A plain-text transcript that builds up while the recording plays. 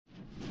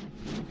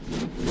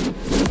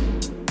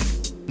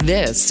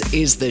This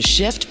is the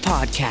Shift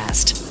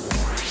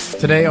Podcast.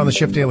 Today on the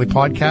Shift Daily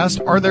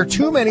Podcast, are there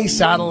too many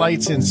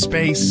satellites in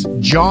space?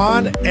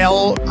 John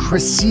L.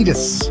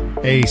 Crassidis,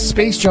 a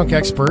space junk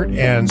expert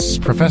and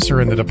professor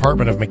in the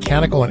Department of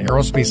Mechanical and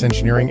Aerospace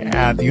Engineering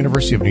at the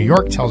University of New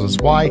York, tells us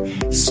why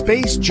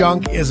space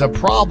junk is a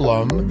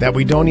problem that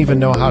we don't even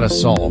know how to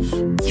solve.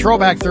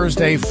 Throwback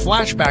Thursday,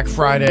 Flashback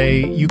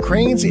Friday,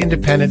 Ukraine's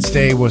Independence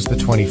Day was the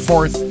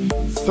 24th.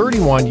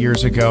 31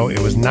 years ago, it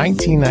was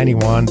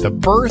 1991, the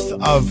birth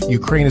of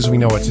Ukraine as we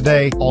know it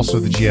today, also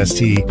the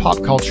GST,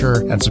 pop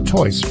culture, and some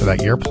toys for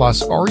that year.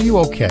 Plus, are you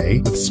okay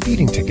with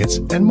speeding tickets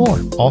and more?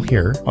 All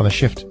here on the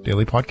Shift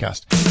Daily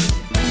Podcast.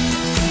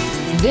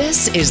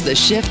 This is the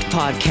Shift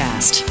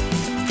Podcast.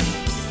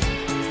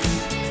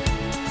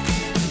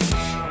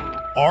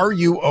 Are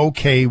you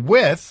okay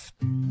with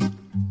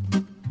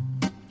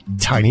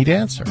Tiny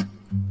Dancer?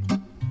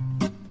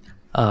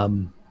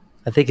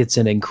 I think it's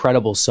an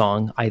incredible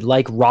song. I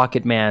like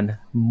Rocket Man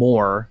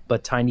more,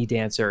 but Tiny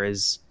Dancer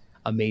is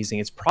amazing.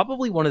 It's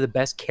probably one of the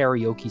best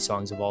karaoke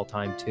songs of all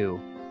time, too.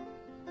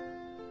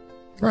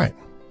 Right.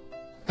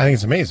 I think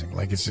it's amazing.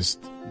 Like, it's just,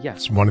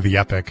 it's one of the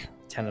epic.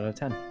 10 out of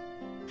 10.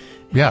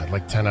 Yeah,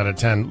 like 10 out of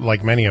 10,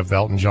 like many of the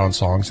Elton John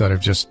songs that are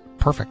just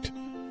perfect.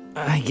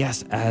 I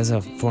guess as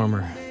a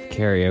former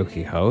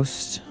karaoke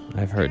host,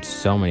 I've heard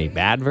so many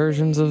bad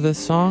versions of this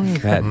song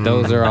that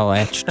those are all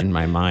etched in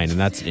my mind, and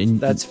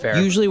that's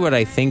fair. Usually what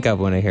I think of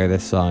when I hear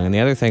this song. And the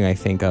other thing I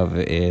think of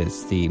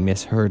is the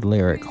misheard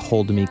lyric,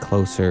 "Hold Me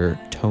Closer,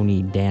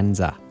 Tony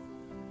Danza."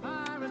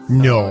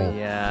 No.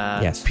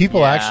 Yeah. Yes.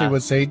 People actually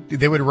would say,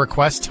 they would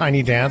request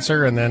Tiny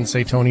Dancer and then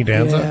say Tony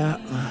Danza?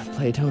 Yeah,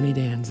 play Tony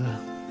Danza.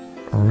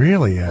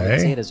 Really, I'd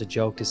say eh? it as a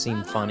joke to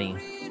seem funny,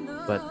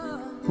 but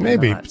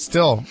Maybe, not. but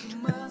still.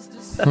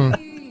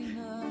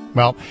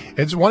 Well,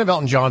 it's one of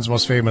Elton John's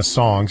most famous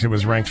songs. It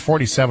was ranked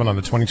 47 on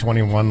the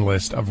 2021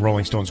 list of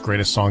Rolling Stone's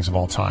greatest songs of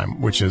all time,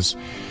 which is,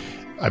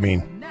 I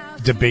mean,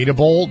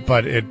 debatable,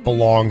 but it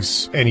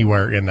belongs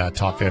anywhere in that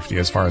top 50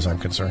 as far as I'm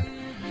concerned.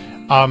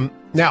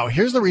 Now,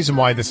 here's the reason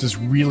why this is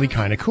really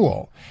kind of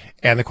cool.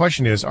 And the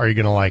question is, are you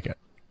going to like it?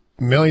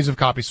 Millions of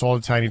copies sold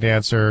of Tiny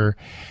Dancer.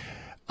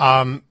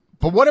 But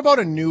what about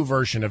a new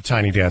version of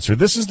Tiny Dancer?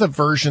 This is the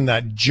version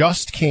that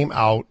just came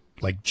out,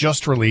 like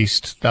just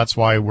released. That's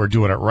why we're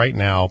doing it right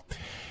now.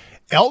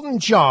 Elton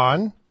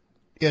John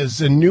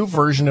is a new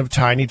version of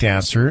Tiny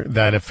Dancer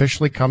that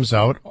officially comes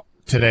out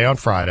today on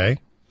Friday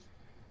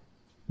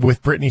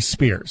with Britney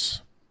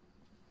Spears.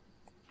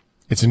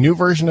 It's a new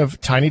version of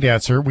Tiny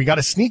Dancer. We got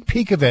a sneak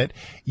peek of it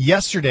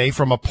yesterday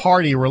from a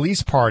party,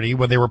 release party,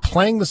 where they were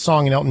playing the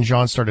song and Elton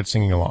John started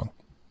singing along.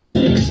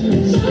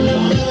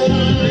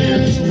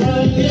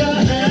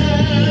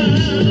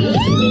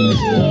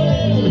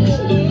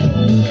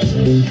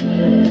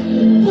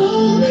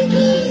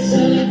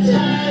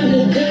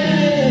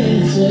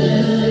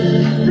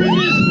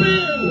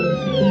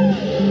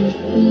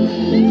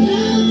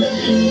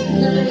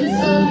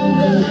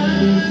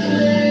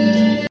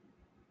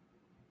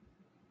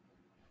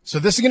 So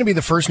this is going to be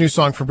the first new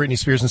song for Britney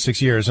Spears in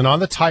 6 years. And on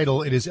the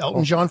title, it is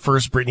Elton John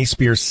first, Britney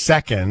Spears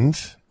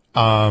second.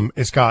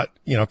 It's got,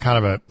 kind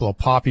of a little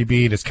poppy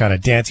beat. It's kind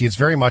of dancey. It's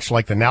very much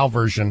like the now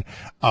version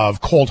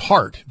of Cold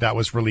Heart that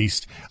was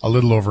released a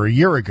little over a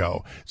year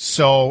ago.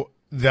 So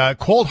the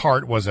Cold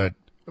Heart was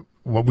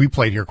what we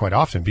played here quite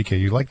often. BK,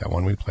 you like that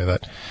one. We play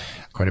that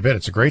quite a bit.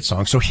 It's a great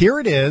song. So here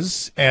it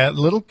is. We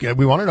want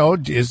to know,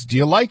 do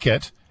you like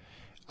it?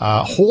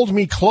 Hold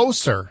Me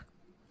Closer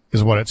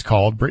is what it's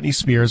called. Britney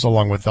Spears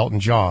along with Elton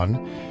John.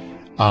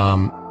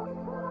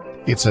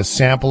 It's a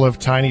sample of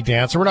Tiny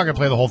Dancer. We're not going to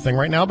play the whole thing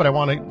right now, but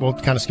we'll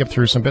kind of skip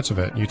through some bits of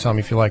it. You tell me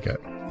if you like it.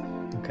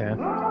 okay.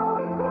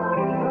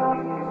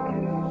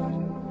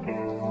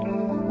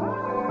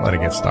 Let it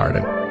get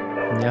started.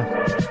 Yeah.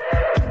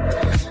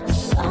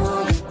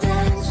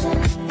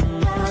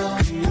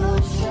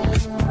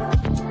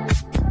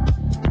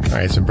 All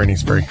right, so Britney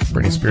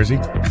Spearsy.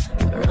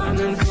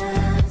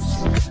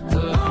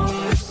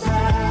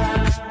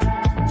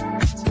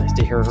 It's nice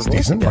to hear her It's voice.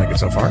 decent. Like it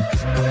so far.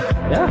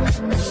 Yeah.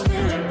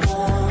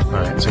 All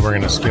right, so we're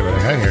going to skip it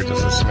ahead here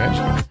just a smidge.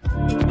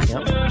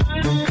 Yep.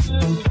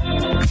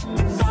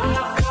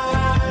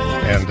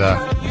 And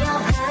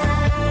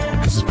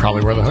this is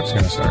probably where the hook's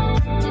going to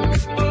start.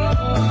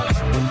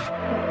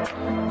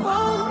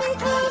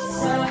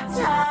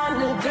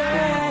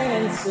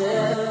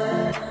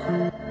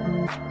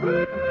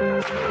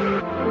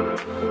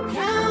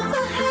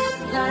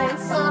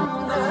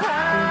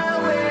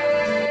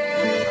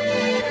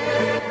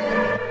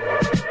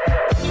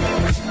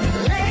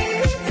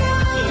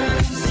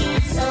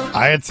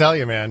 I tell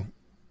you, man,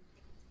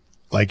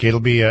 like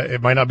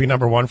it might not be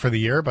number one for the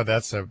year, but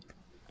that's a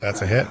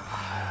hit.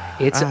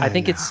 I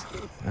think it's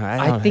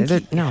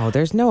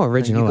there's no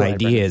original go ahead,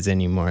 ideas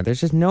anymore. There's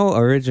just no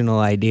original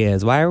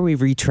ideas. Why are we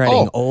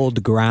retreading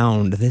old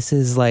ground? This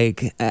is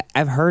like,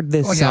 I've heard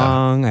this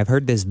song, I've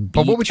heard this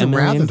beat what would you a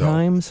million rather, though?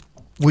 times.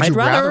 Would you I'd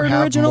rather rather an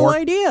have original more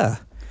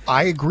idea.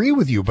 I agree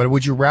with you, but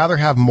would you rather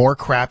have more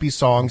crappy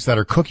songs that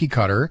are cookie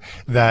cutter,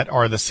 that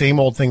are the same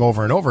old thing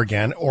over and over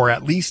again, or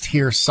at least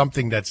hear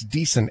something that's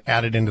decent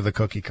added into the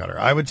cookie cutter?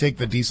 I would take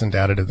the decent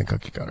added in the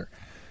cookie cutter.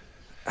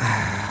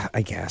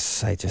 I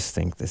guess. I just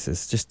think this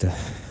is just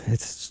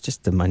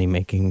a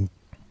money-making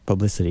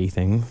publicity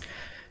thing.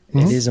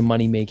 It is a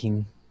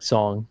money-making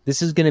song.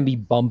 This is going to be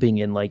bumping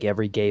in like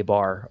every gay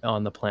bar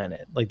on the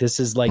planet. Like this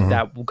is like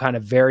that kind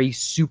of very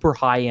super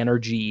high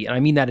energy, and I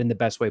mean that in the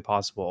best way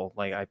possible.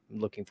 Like I'm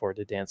looking forward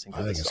to dancing to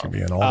I think this it's song.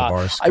 going to be in all the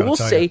bars. I will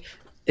say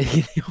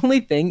the only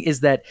thing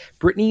is that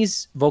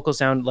Britney's vocals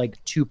sound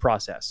like too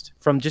processed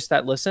from just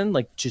that listen,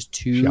 like just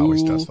too. She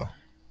always does, though.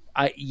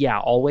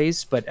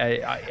 Always, but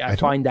I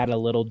find that a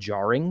little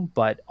jarring.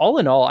 But all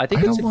in all, I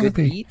think it's a good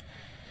beat.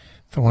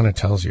 The one that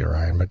tells you,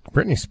 Ryan, but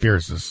Britney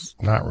Spears is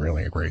not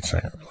really a great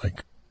singer.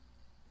 Like,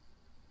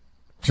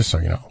 just so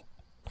you know,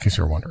 in case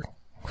you're wondering.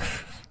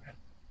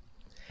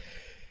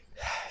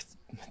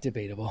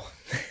 Debatable.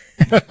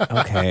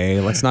 Okay,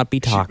 let's not be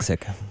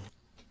toxic.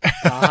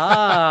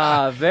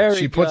 Very.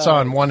 She puts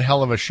on one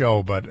hell of a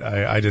show, but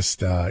I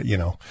just, I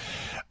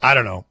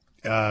don't know.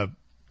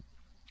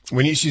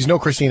 She's no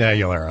Christina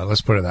Aguilera,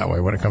 let's put it that way,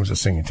 when it comes to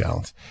singing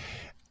talents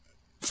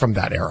from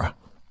that era.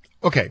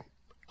 Okay,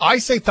 I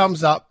say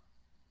thumbs up.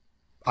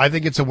 I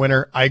think it's a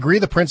winner. I agree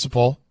the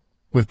principle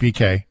with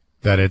BK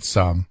that it's,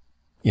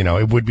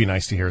 it would be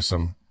nice to hear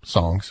some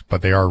songs,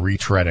 but they are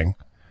retreading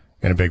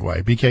in a big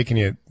way. BK, can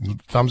you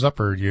thumbs up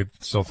or you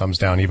still thumbs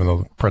down, even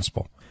though the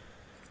principle?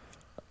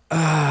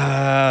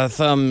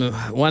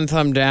 One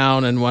thumb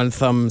down and one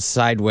thumb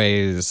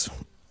sideways.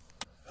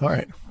 All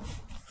right.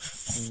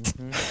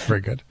 Very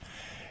good.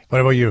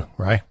 What about you,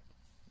 Rye?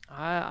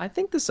 I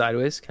think the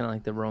sideways, kind of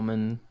like the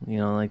Roman,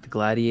 like the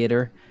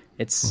gladiator.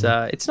 It's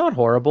not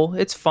horrible.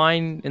 It's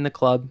fine in the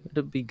club.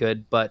 It'll be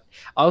good. But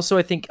also,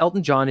 I think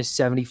Elton John is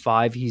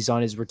 75. He's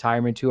on his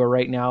retirement tour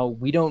right now.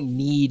 We don't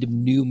need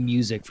new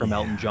music from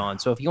Elton John.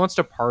 So if he wants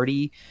to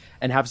party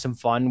and have some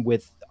fun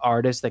with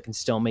artists that can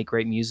still make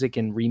great music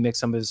and remix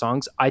some of his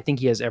songs, I think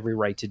he has every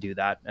right to do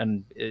that.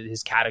 And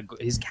his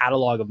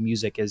catalog of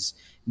music is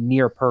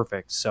near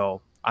perfect.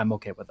 So I'm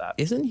okay with that.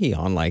 Isn't he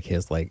on like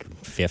his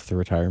fifth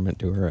retirement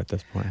tour at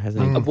this point?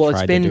 Hasn't he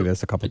it's been to do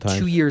this a couple times?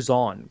 2 years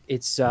on.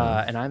 It's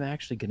and I'm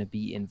actually going to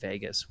be in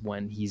Vegas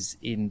when he's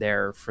in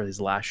there for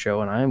his last show,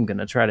 and I'm going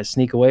to try to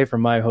sneak away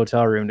from my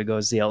hotel room to go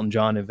see Elton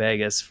John in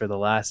Vegas for the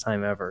last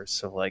time ever.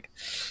 So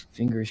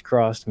fingers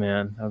crossed,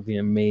 man. That would be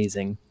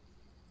amazing.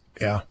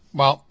 Yeah.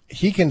 Well,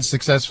 he can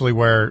successfully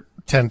wear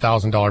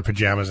 $10,000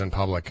 pajamas in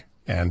public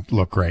and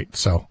look great.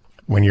 So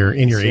when you're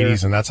in your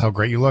 80s and that's how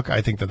great you look,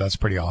 I think that's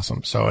pretty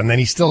awesome. So, and then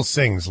he still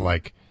sings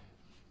like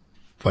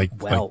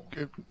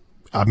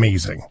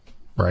amazing,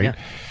 right? Yeah.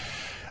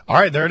 All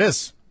right, there it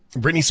is.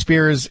 Britney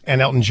Spears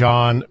and Elton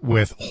John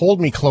with Hold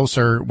Me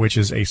Closer, which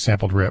is a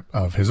sampled rip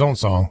of his own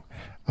song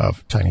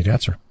of Tiny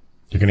Dancer.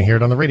 You're going to hear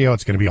it on the radio.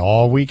 It's going to be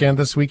all weekend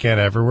this weekend.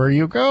 Everywhere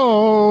you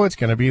go, it's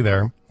going to be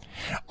there.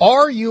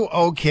 Are you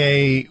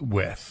okay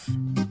with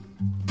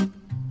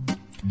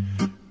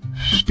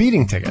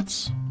speeding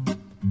tickets?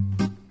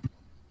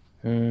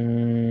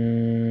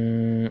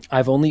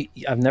 I've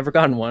never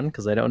gotten one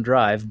because I don't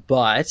drive,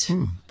 but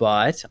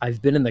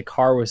I've been in the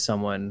car with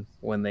someone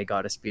when they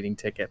got a speeding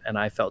ticket, and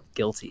I felt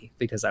guilty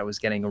because I was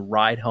getting a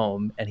ride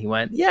home, and he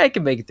went, "Yeah, I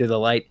can make it through the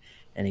light,"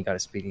 and he got a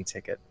speeding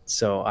ticket.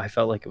 So I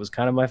felt like it was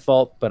kind of my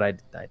fault, but I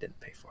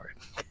didn't pay for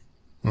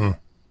it.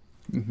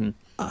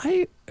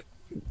 I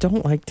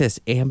don't like this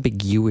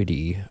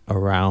ambiguity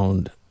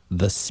around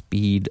the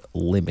speed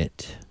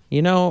limit.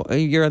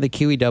 You're on the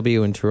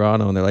QEW in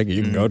Toronto and they're like,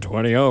 you can go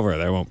 20 over.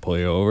 They won't pull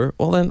you over.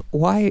 Well, then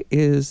why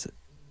is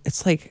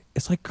it's like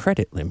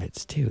credit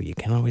limits too. You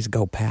can always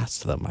go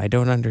past them. I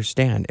don't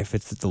understand. If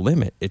it's the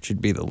limit, it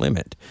should be the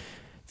limit.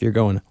 If you're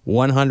going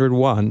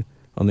 101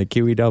 on the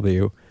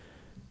QEW,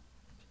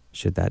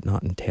 should that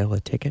not entail a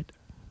ticket?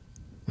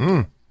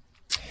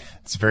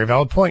 It's a very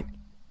valid point.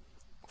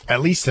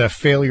 At least a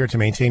failure to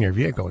maintain your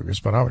vehicle. Your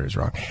speedometer is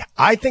wrong.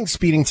 I think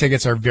speeding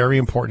tickets are very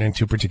important in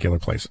two particular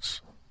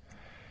places.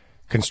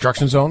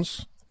 Construction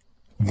zones,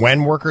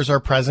 when workers are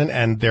present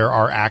and there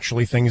are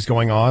actually things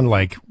going on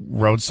like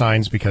road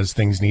signs because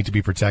things need to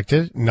be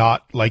protected,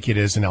 not like it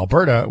is in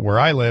Alberta where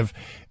I live,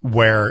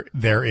 where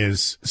there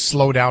is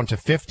slow down to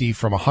 50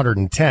 from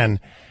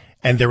 110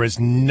 and there is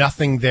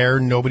nothing there,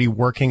 nobody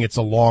working. It's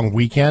a long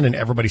weekend and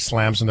everybody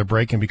slams on their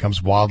brake and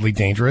becomes wildly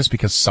dangerous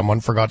because someone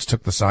forgot to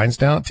take the signs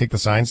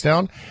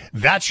down.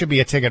 That should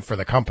be a ticket for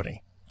the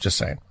company. Just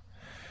saying.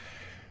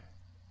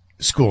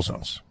 School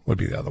zones would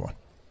be the other one.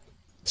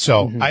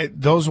 So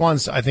those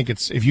ones, I think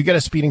if you get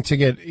a speeding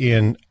ticket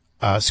in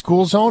a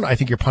school zone, I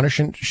think your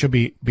punishment should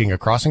be being a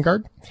crossing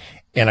guard.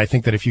 And I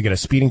think that if you get a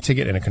speeding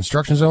ticket in a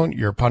construction zone,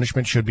 your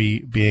punishment should be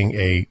being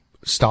a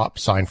stop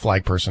sign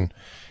flag person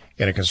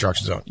in a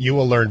construction zone. You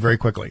will learn very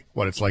quickly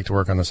what it's like to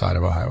work on the side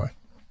of a highway.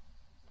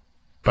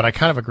 But I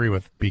kind of agree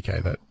with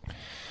BK that,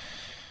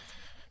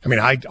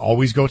 I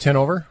always go 10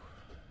 over.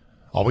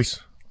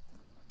 Always.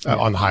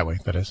 On the highway,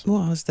 that is.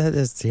 Well, that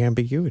is the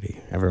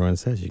ambiguity. Everyone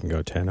says you can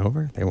go 10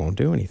 over. They won't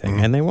do anything,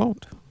 and they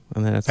won't.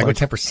 And then it's I go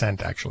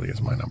 10% actually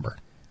is my number.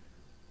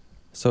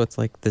 So it's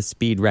like the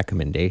speed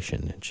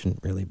recommendation. It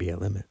shouldn't really be a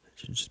limit. It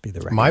should just be the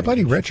recommendation. My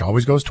buddy Rich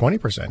always goes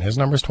 20%. His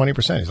number is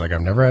 20%. He's like,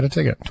 I've never had a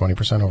ticket.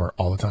 20% over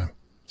all the time.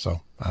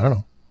 So, I don't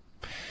know.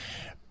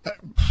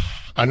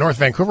 A North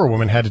Vancouver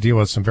woman had to deal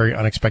with some very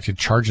unexpected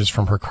charges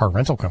from her car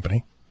rental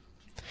company.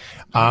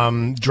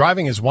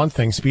 Driving is one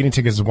thing, speeding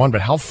tickets is one,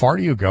 but how far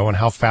do you go and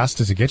how fast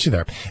does it get you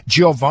there?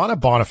 Giovanna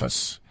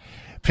Boniface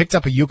picked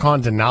up a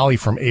Yukon Denali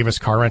from Avis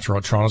Car Rental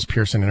at Toronto's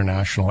Pearson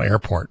International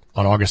Airport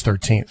on August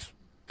 13th.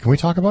 Can we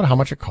talk about how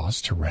much it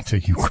costs to rent a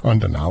Yukon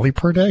Denali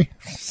per day?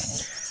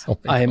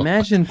 I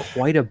imagine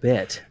quite a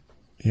bit.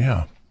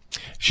 Yeah.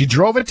 She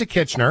drove it to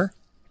Kitchener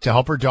to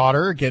help her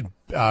daughter get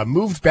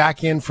moved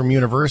back in from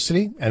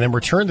university and then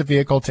returned the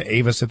vehicle to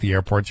Avis at the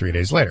airport 3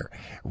 days later.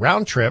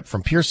 Round trip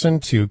from Pearson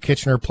to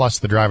Kitchener plus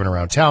the driving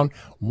around town,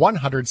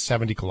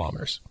 170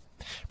 kilometers.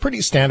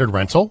 Pretty standard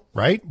rental,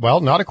 right?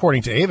 Well, not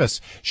according to Avis.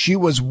 She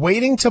was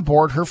waiting to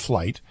board her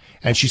flight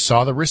and she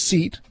saw the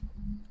receipt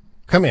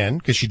come in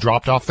because she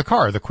dropped off the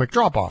car, the quick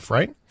drop off,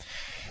 right?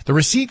 The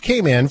receipt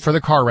came in for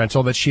the car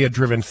rental that she had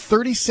driven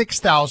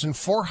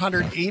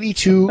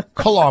 36,482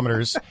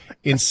 kilometers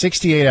in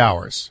 68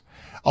 hours,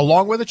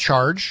 along with a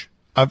charge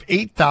of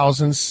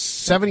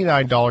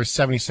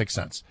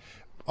 $8,079.76.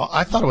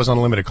 I thought it was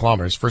unlimited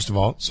kilometers, first of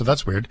all, so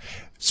that's weird.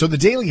 So the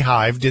Daily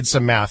Hive did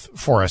some math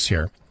for us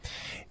here.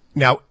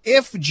 Now,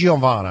 if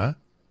Giovanna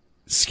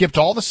skipped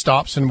all the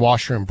stops and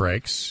washroom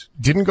breaks,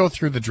 didn't go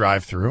through the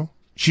drive-through,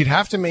 she'd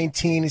have to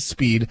maintain a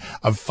speed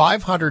of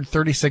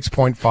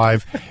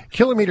 536.5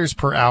 kilometers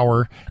per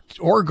hour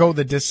or go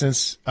the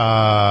distance,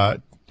 or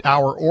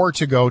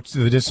to go to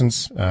the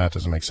distance, it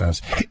doesn't make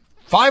sense.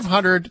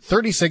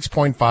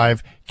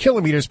 536.5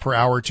 kilometers per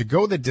hour to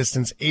go the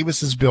distance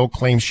Avis's bill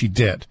claims she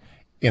did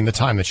in the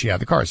time that she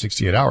had the car,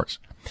 68 hours.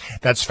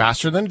 That's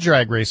faster than a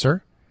drag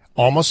racer,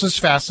 almost as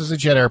fast as a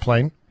jet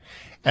airplane,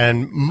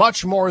 and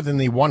much more than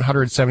the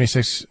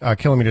 176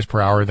 kilometers per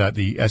hour that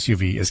the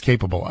SUV is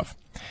capable of.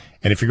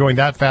 And if you're going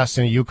that fast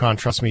in a Yukon,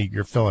 trust me,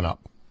 you're filling up.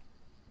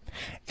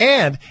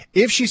 And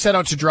if she set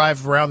out to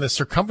drive around the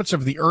circumference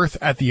of the Earth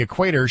at the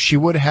equator, she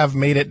would have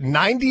made it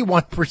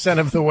 91%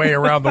 of the way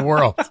around the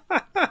world.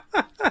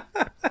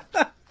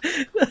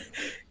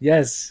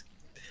 Yes,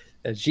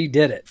 and she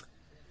did it.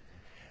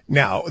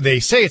 Now, they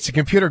say it's a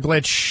computer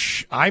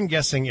glitch. I'm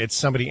guessing it's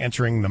somebody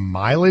entering the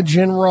mileage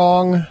in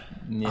wrong.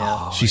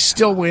 Yeah. She's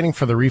still waiting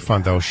for the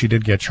refund, though. She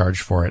did get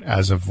charged for it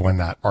as of when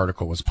that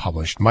article was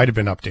published. Might have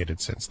been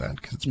updated since then.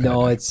 It's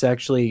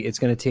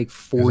going to take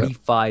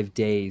 45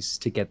 days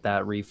to get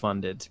that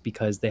refunded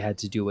because they had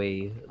to do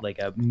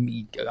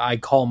I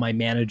call my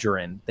manager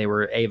in.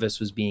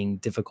 Avis was being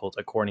difficult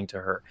according to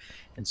her.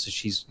 And so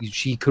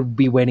she could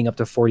be waiting up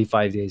to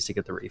 45 days to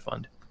get the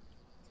refund.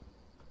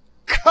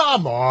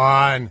 Come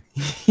on.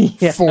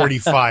 Yeah.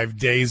 45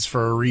 days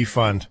for a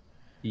refund.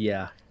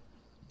 Yeah.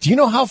 Do you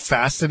know how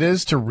fast it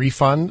is to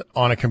refund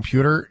on a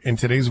computer in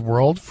today's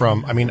world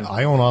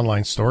I own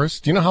online stores.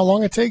 Do you know how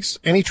long it takes?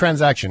 Any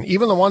transaction,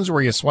 even the ones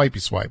where you swipe.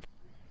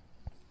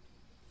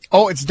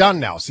 Oh, it's done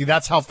now. See,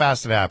 that's how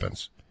fast it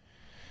happens.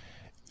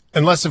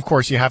 Unless, of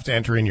course, you have to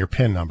enter in your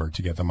PIN number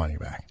to get the money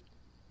back.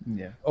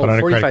 Yeah. Oh,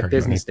 45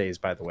 business days,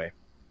 by the way.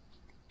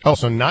 Oh,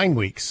 so 9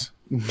 weeks.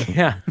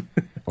 Yeah.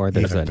 Or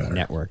there's a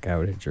network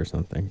outage or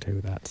something,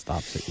 too. That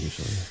stops it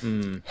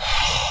usually.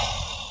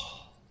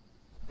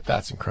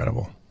 That's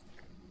incredible.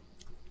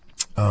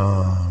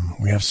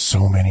 We have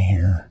so many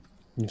here.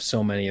 You have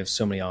so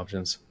many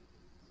options.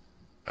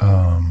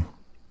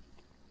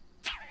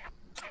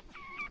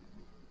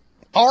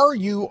 Are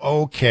you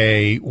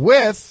okay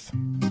with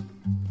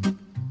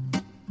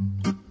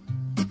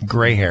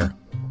gray hair?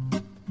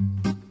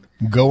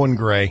 Going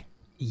gray.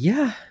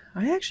 Yeah,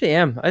 I actually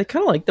am. I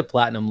kind of like the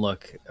platinum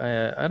look.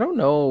 I don't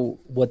know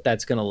what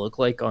that's going to look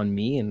like on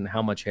me and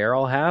how much hair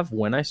I'll have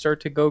when I start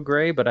to go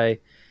gray, but I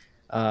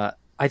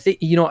think,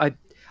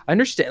 I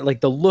understand,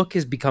 like, the look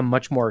has become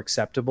much more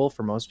acceptable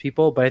for most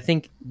people, but I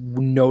think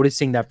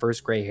noticing that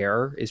first gray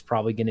hair is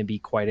probably going to be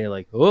quite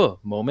a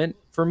moment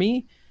for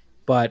me.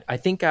 But I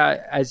think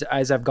as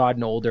I've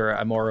gotten older,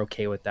 I'm more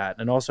okay with that.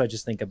 And also I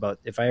just think about,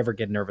 if I ever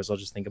get nervous, I'll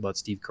just think about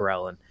Steve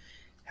Carell and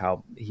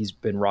how he's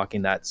been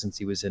rocking that since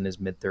he was in his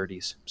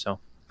mid-30s. So,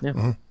 yeah.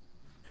 Mm-hmm.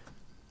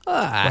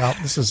 Well,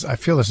 I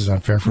feel this is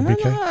unfair for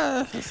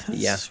BK.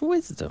 Yeah.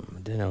 Wisdom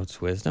denotes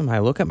wisdom. I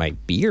look at my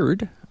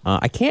beard.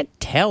 I can't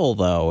tell,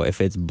 though, if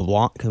it's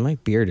blonde, because my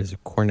beard is a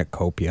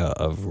cornucopia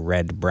of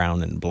red,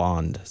 brown, and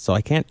blonde. So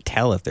I can't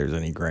tell if there's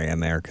any gray in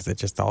there because it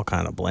just all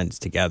kind of blends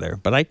together.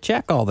 But I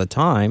check all the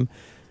time,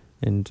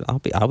 and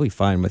I'll be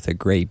fine with a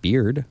gray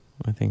beard.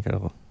 I think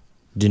it'll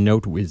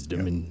denote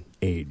wisdom and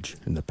age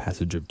in the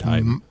passage of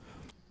time.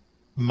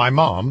 My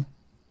mom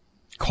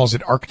calls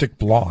it Arctic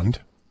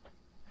blonde.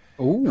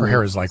 Ooh, her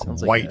hair is like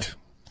white.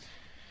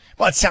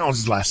 Well, it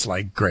sounds less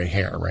like gray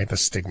hair, right? The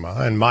stigma.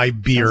 And my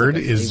beard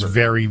is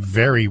very,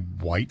 very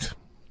white.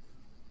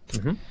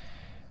 Mm-hmm.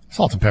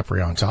 Salt and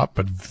peppery on top,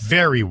 but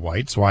very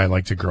white. That's why I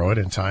like to grow it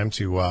in time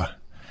to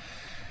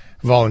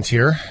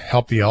volunteer,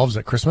 help the elves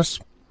at Christmas.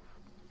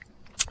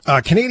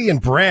 Canadian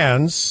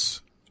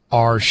brands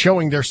are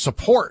showing their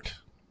support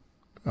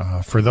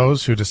for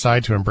those who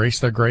decide to embrace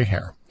their gray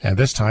hair. And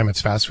this time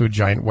it's fast food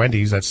giant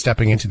Wendy's that's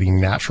stepping into the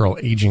natural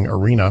aging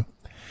arena.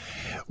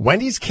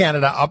 Wendy's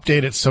Canada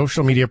updated its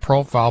social media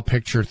profile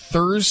picture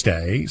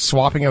Thursday,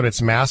 swapping out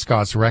its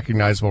mascot's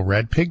recognizable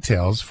red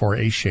pigtails for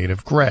a shade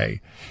of gray.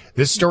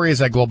 This story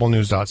is at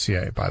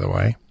globalnews.ca, by the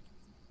way.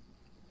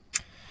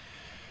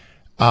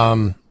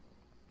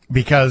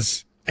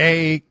 Because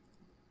A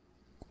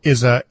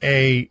is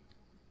a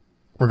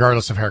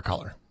regardless of hair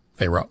color,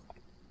 they wrote.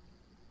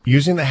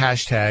 Using the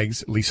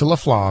hashtags Lisa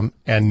LaFlamme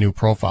and new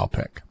profile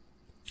pic.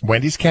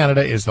 Wendy's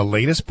Canada is the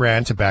latest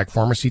brand to back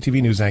former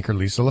CTV news anchor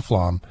Lisa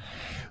LaFlamme,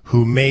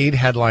 who made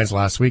headlines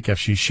last week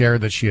after she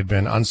shared that she had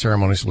been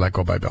unceremoniously let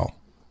go by Bill.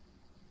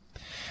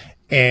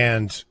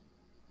 And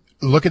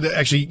look at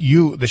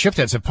the Shift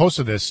Heads have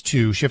posted this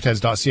to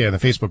shiftheads.ca in the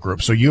Facebook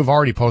group. So you've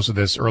already posted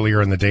this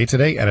earlier in the day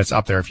today, and it's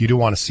up there if you do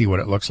want to see what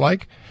it looks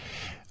like.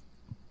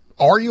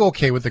 Are you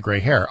okay with the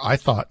gray hair? I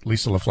thought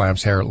Lisa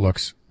LaFlamme's hair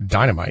looks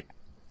dynamite.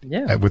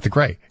 Yeah. With the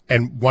gray.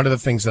 And one of the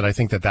things that I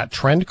think that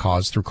trend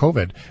caused through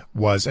COVID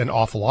was an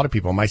awful lot of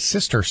people. My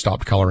sister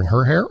stopped coloring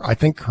her hair. I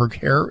think her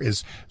hair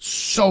is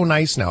so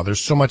nice now. There's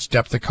so much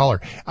depth of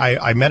color.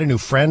 I met a new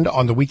friend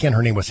on the weekend.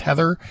 Her name was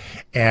Heather,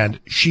 and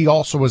she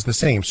also was the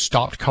same.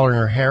 Stopped coloring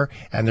her hair,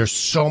 and there's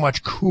so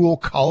much cool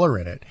color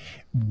in it.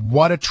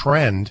 What a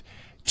trend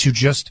to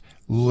just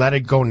let it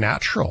go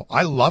natural.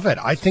 I love it.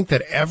 I think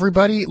that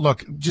everybody,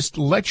 look, just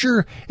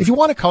if you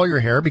want to color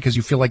your hair because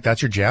you feel like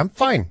that's your jam,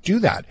 fine, do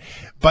that.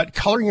 But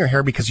coloring your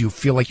hair because you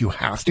feel like you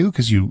have to,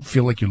 because you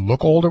feel like you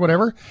look old or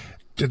whatever,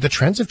 the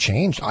trends have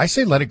changed. I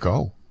say let it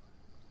go.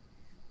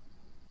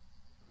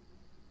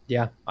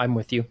 Yeah, I'm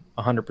with you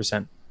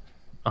 100%.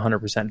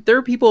 100%. There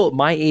are people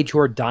my age who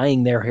are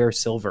dyeing their hair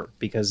silver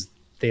because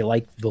they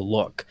like the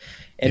look.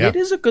 And It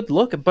is a good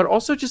look, but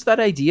also just that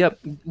idea,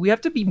 we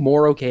have to be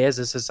more okay as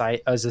a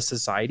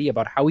society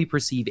about how we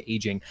perceive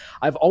aging.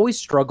 I've always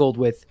struggled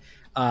with,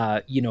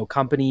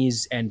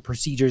 companies and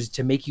procedures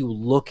to make you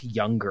look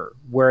younger,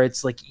 where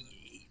it's like,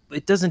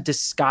 it doesn't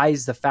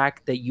disguise the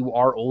fact that you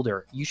are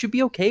older. You should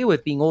be okay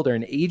with being older,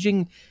 and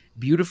aging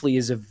beautifully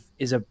is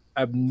a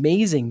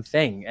amazing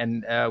thing.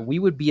 And we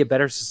would be a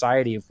better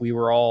society if we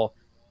were all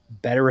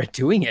better at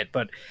doing it.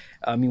 But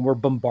I mean, we're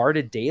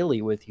bombarded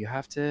daily with, you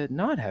have to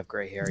not have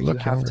gray hair. You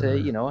have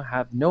to,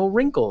 have no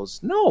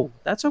wrinkles. No,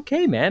 that's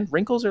okay, man.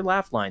 Wrinkles are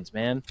laugh lines,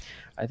 man.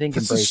 I think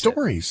it's the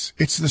stories.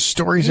 It's the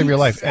stories of your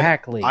life.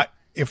 Exactly.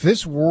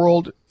 If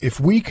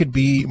we could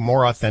be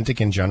more authentic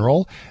in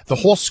general, the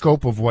whole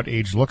scope of what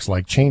age looks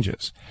like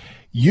changes.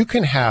 You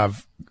can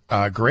have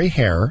gray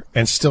hair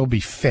and still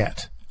be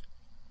fit,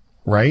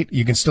 right?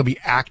 You can still be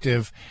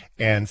active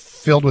and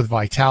filled with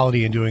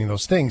vitality and doing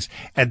those things.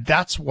 And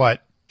that's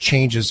what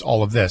changes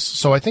all of this.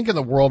 So I think in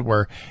the world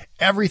where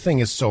everything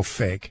is so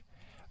fake,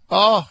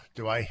 oh,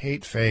 do I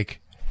hate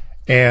fake?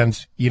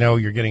 And,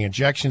 you're getting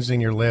injections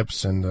in your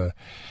lips and the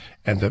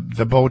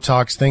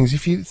Botox things.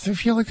 If you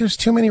feel like there's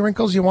too many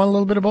wrinkles, you want a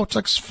little bit of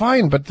Botox,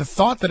 fine. But the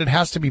thought that it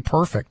has to be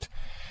perfect,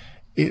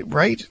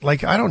 right?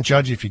 Like, I don't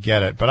judge if you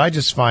get it, but I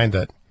just find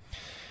that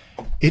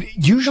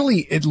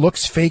it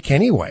looks fake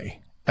anyway.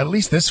 At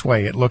least this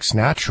way, it looks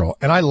natural,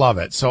 and I love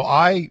it. So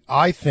I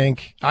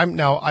think I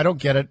don't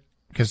get it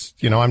because,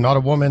 I'm not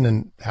a woman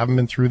and haven't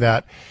been through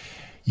that.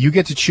 You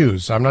get to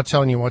choose. I'm not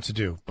telling you what to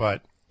do,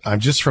 but I'm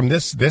just from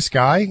this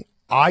guy.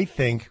 I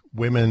think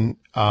women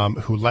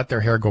who let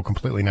their hair go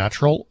completely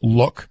natural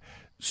look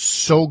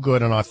so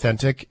good and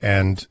authentic,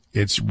 and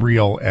it's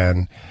real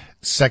and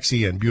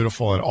sexy and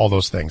beautiful and all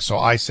those things. So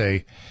I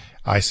say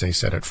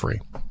set it free.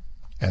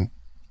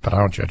 But I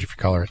don't judge if you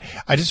color it.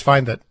 I just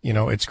find that,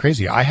 it's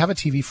crazy. I have a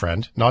TV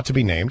friend, not to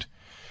be named,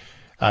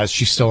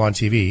 she's still on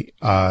TV.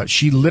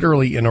 She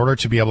literally, in order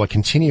to be able to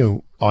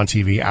continue on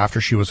TV after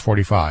she was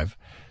 45,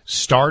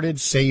 started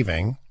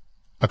saving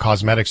a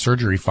cosmetic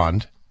surgery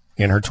fund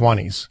in her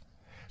 20s.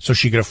 So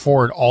she could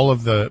afford all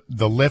of the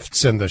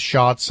lifts and the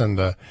shots and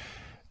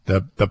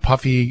the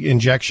puffy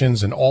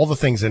injections and all the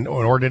things in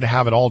order to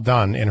have it all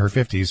done in her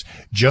 50s,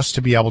 just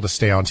to be able to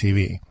stay on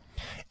TV.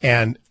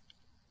 And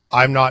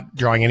I'm not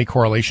drawing any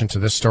correlation to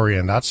this story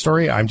and that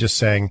story. I'm just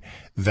saying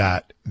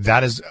that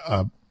is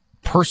a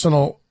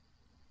personal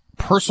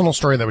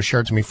story that was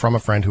shared to me from a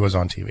friend who was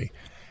on TV.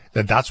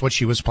 That's what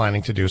she was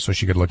planning to do so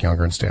she could look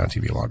younger and stay on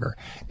TV longer.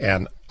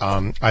 And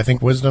I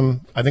think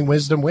wisdom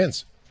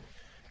wins.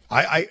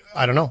 I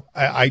don't know.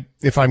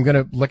 If I'm going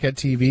to look at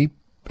TV,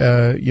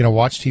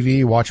 watch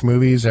TV, watch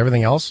movies,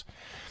 everything else,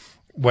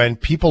 when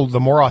people, the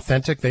more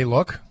authentic they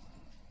look,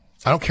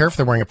 I don't care if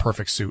they're wearing a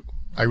perfect suit.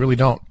 I really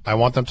don't. I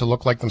want them to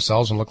look like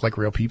themselves and look like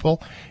real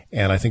people.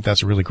 And I think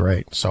that's really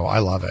great. So I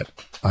love it.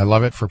 I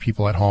love it for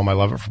people at home. I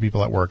love it for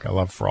people at work. I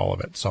love it for all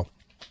of it. So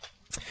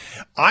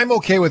I'm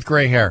okay with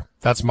gray hair.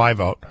 That's my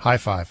vote. High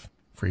five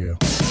for you.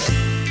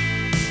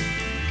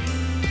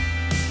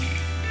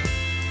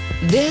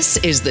 This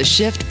is the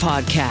Shift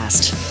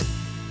Podcast.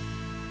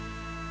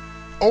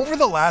 Over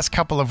the last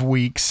couple of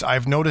weeks,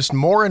 I've noticed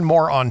more and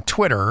more on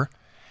Twitter,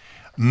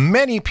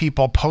 many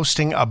people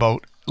posting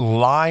about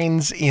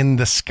lines in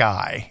the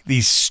sky.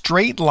 These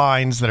straight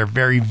lines that are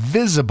very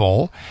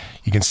visible.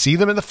 You can see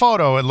them in the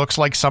photo. It looks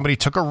like somebody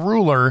took a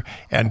ruler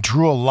and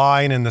drew a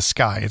line in the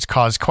sky. It's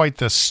caused quite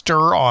the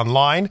stir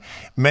online.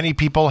 Many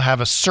people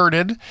have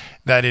asserted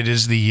that it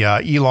is the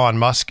Elon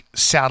Musk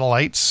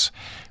satellites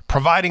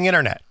providing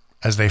internet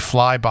as they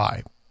fly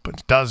by.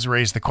 But it does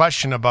raise the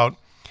question about,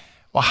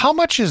 well, how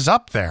much is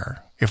up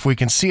there if we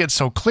can see it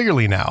so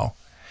clearly now?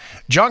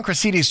 John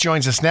Crassidis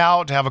joins us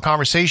now to have a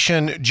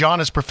conversation. John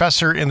is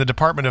professor in the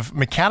Department of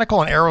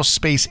Mechanical and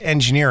Aerospace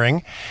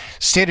Engineering,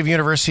 State of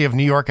University of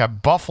New York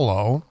at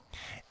Buffalo.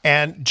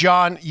 And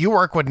John, you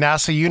work with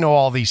NASA. You know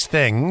all these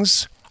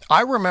things.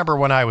 I remember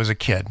when I was a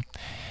kid,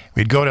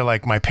 we'd go to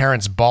like my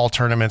parents' ball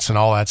tournaments and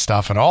all that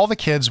stuff, and all the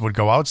kids would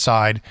go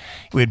outside.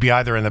 We'd be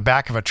either in the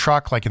back of a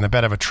truck, like in the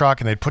bed of a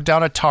truck, and they'd put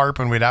down a tarp,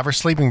 and we'd have our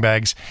sleeping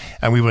bags,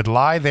 and we would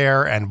lie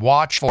there and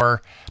watch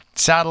for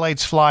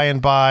satellites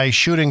flying by,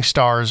 shooting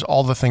stars,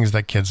 all the things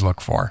that kids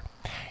look for.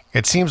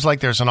 It seems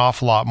like there's an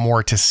awful lot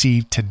more to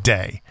see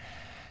today.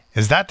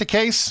 Is that the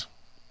case?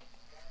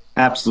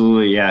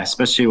 Absolutely, yeah,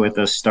 especially with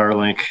the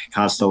Starlink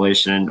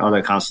constellation and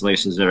other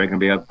constellations that are going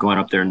to be going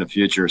up there in the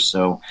future.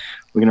 So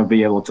we're going to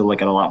be able to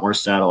look at a lot more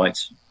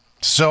satellites.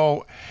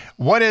 So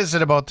what is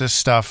it about this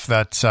stuff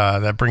that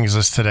that brings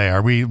us today?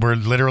 We're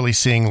literally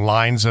seeing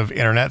lines of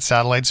internet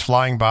satellites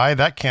flying by?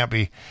 That can't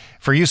be,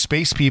 for you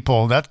space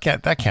people, that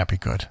can't be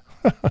good.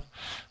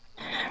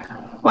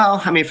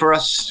 Well, I mean, for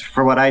us,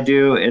 for what I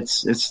do,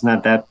 it's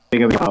not that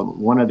big of a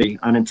one of the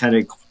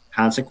unintended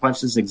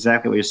consequences,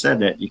 exactly what you said,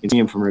 that you can see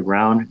them from the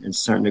ground and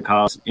starting to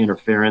cause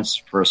interference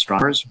for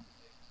astronomers.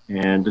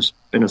 And there's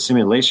been a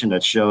simulation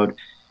that showed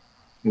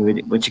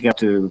once you get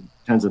to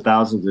tens of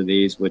thousands of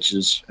these, which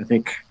is, I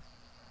think,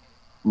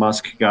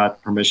 Musk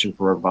got permission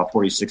for about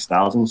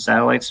 46,000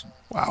 satellites,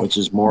 wow, which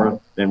is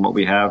more than what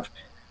we have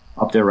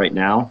up there right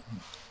now.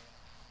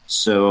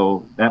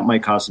 So that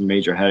might cause some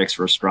major headaches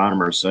for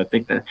astronomers. So I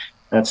think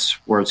that's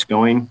where it's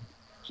going.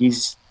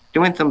 He's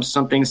doing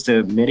some things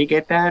to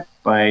mitigate that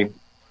by,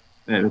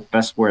 the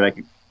best word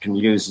I can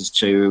use is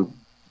to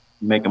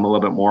make them a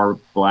little bit more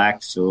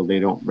black so they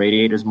don't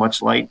radiate as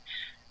much light,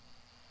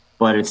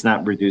 but it's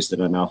not reduced it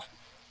enough.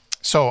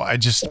 So I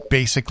just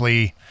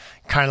basically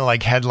kind of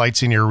like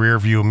headlights in your rear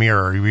view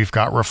mirror. We've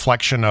got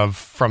reflection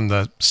from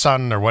the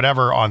sun or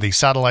whatever on these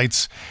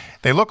satellites.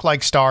 They look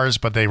like stars,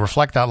 but they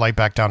reflect that light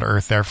back down to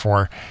Earth.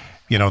 Therefore,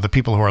 the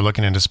people who are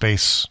looking into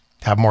space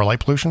have more light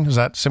pollution. Is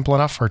that simple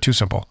enough or too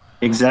simple?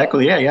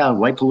 Exactly. Yeah.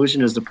 Light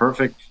pollution is the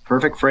perfect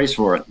phrase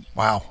for it.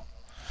 Wow.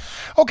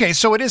 Okay,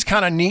 so it is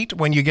kind of neat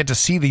when you get to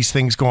see these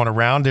things going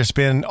around. There's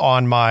been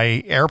on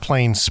my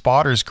airplane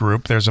spotters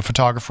group, there's a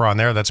photographer on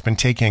there that's been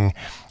taking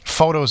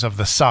photos of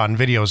the sun,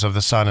 videos of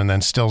the sun, and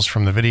then stills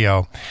from the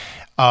video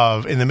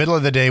of in the middle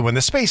of the day when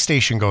the space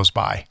station goes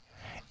by.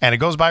 And it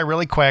goes by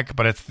really quick,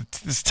 but it's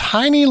this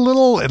tiny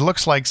little, it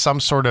looks like some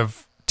sort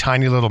of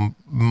tiny little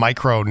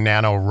micro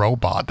nano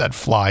robot that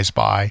flies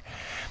by.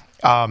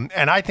 And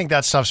I think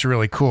that stuff's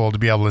really cool to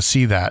be able to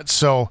see that.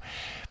 So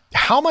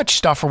how much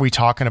stuff are we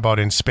talking about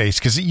in space?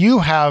 Because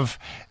you have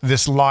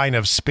this line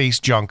of space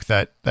junk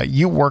that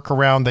you work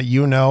around, that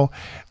you know.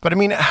 But I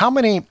mean, how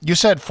many, you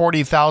said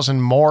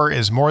 40,000 more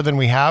is more than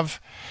we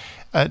have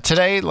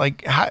today.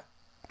 Like,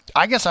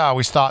 I guess I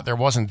always thought there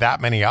wasn't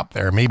that many up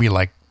there, maybe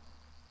like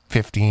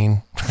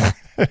 15.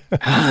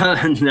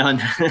 No,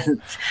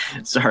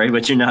 sorry,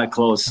 but you're not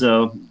close.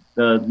 So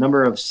the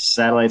number of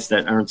satellites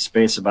that are in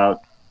space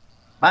about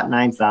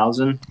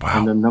 9,000. Wow.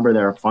 And the number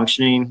that are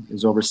functioning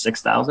is over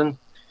 6,000.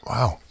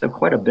 Wow. So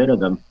quite a bit of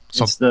them.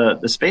 So it's the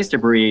space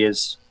debris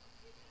is,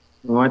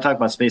 when I talk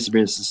about space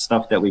debris, it's the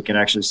stuff that we can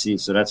actually see.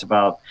 So that's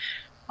about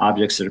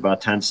objects that are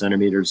about 10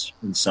 centimeters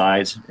in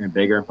size and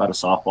bigger, about a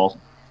softball.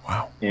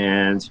 Wow.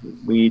 And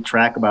we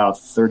track about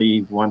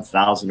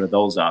 31,000 of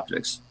those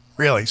objects.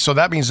 Really? So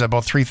that means that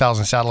about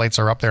 3,000 satellites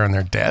are up there and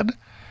they're dead?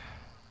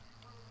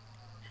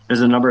 There's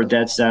a number of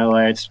dead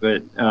satellites,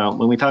 but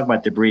when we talk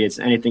about debris, it's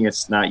anything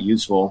that's not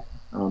useful.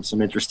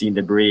 Some interesting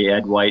debris.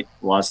 Ed White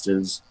lost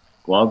his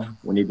glove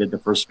when he did the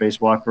first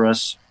spacewalk for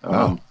us.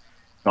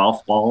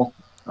 Golf ball,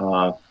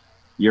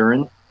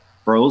 urine,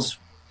 froze.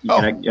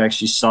 You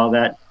actually saw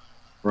that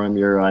from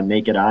your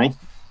naked eye.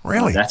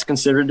 Really? That's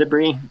considered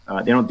debris.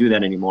 They don't do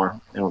that anymore.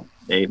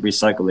 They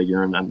recycle the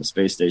urine on the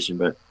space station,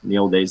 but in the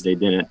old days they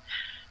didn't.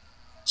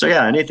 So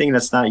yeah, anything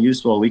that's not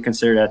useful, we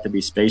consider that to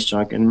be space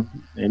junk, and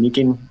you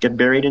can get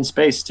buried in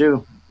space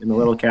too, in a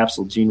little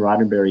capsule. Gene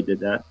Roddenberry did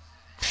that.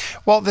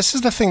 Well, this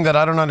is the thing that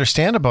I don't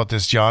understand about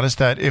this, John, is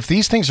that if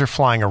these things are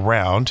flying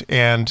around,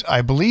 and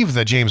I believe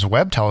the James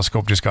Webb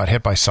Telescope just got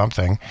hit by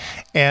something,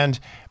 and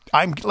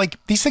I'm like,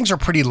 these things are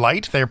pretty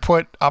light. They're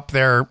put up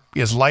there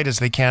as light as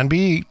they can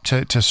be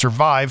to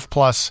survive,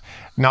 plus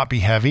not be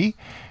heavy.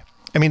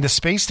 I mean, the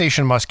space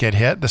station must get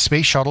hit. The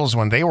space shuttles,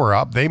 when they were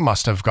up, they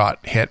must have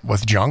got hit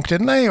with junk,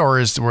 didn't they?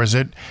 Or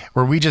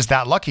were we just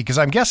that lucky? Because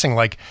I'm guessing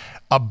like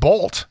a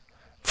bolt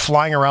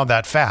flying around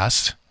that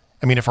fast.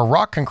 I mean, if a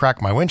rock can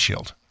crack my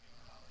windshield.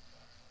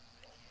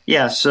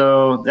 Yeah,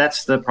 so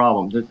that's the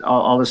problem.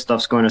 All this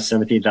stuff's going at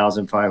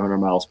 17,500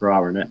 miles per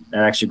hour, and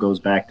that actually goes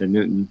back to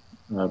Newton.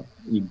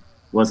 He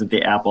wasn't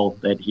the apple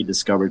that he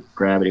discovered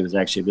gravity. It was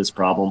actually this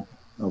problem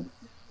of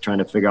trying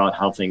to figure out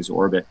how things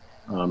orbit.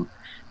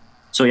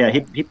 So yeah,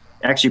 he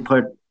actually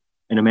put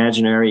an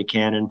imaginary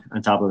cannon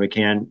on top of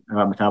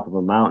on top of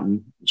a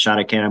mountain, shot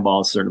a cannonball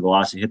at a certain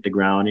velocity, hit the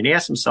ground, and he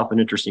asked himself an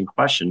interesting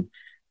question: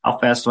 how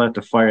fast do I have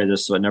to fire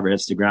this so it never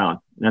hits the ground?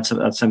 And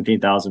that's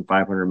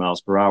 17,500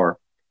 miles per hour.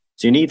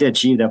 So you need to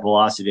achieve that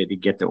velocity to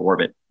get to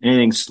orbit.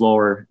 Anything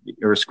slower, the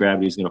Earth's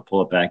gravity is going to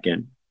pull it back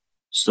in.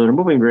 So they're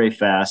moving very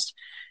fast.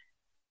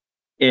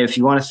 If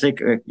you want to think,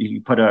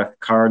 you put a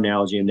car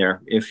analogy in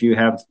there. If you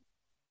have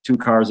two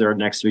cars that are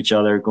next to each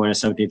other going at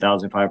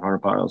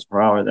 17,500 miles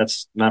per hour,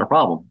 that's not a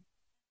problem.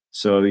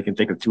 So we can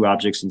think of two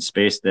objects in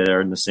space that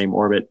are in the same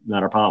orbit,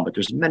 not a problem. But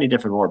there's many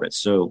different orbits.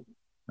 So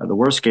the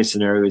worst case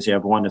scenario is you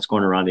have one that's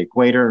going around the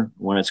equator,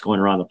 one that's going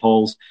around the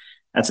poles.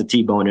 That's a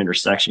T-bone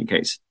intersection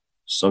case.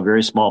 So a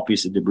very small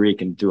piece of debris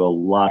can do a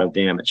lot of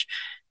damage.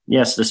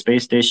 Yes, the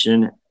space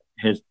station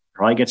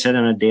probably gets hit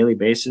on a daily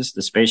basis.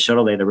 The space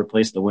shuttle, they had to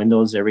replace the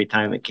windows every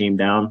time it came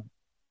down.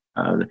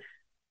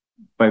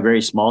 By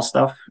very small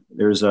stuff,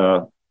 there's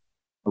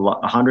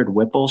 100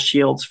 Whipple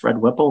shields. Fred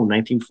Whipple in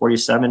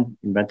 1947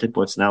 invented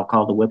what's now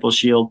called the Whipple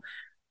shield.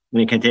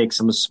 And it can take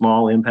some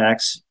small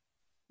impacts,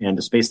 and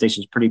the space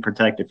station is pretty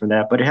protected from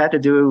that. But it had to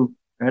do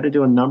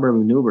a number of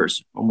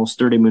maneuvers, almost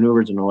 30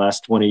 maneuvers in the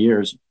last 20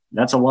 years.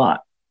 That's a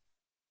lot.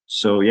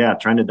 So yeah,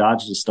 trying to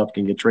dodge this stuff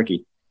can get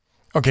tricky.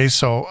 Okay,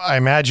 so I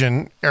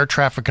imagine air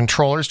traffic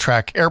controllers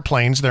track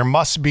airplanes. There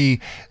must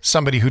be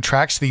somebody who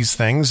tracks these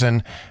things,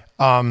 and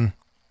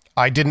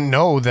I didn't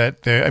know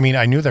that.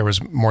 I knew there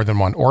was more than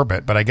one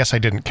orbit, but I guess I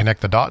didn't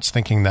connect the dots,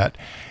 thinking that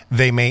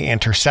they may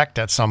intersect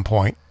at some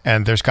point,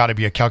 and there's got to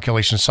be a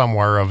calculation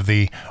somewhere of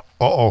the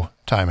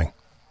timing.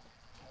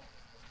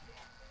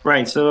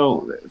 Right.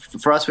 So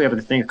for us, we have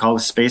a thing called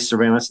the Space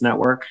Surveillance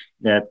Network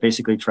that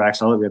basically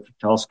tracks all of the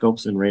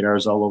telescopes and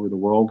radars all over the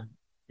world.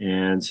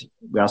 And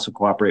we also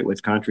cooperate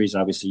with countries,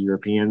 obviously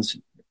Europeans,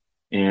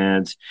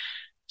 and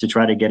to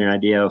try to get an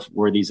idea of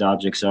where these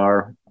objects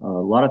are. A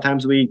lot of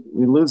times we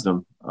lose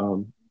them.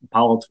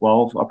 Apollo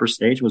 12 upper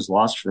stage was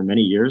lost for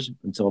many years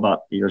until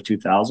about the year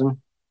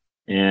 2000.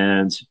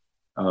 And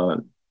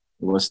it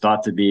was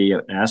thought to be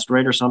an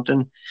asteroid or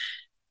something.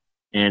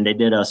 And they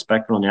did a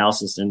spectral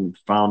analysis and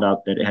found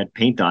out that it had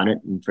paint on it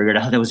and figured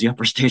out that was the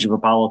upper stage of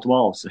Apollo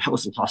 12. So that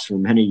was lost for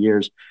many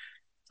years.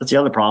 That's the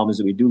other problem, is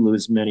that we do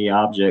lose many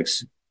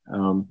objects.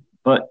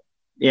 But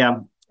yeah,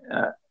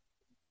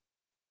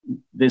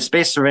 the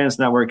Space Surveillance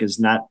Network is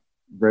not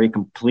very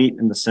complete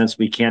in the sense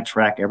we can't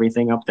track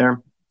everything up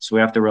there. So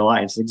we have to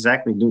rely. It's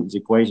exactly Newton's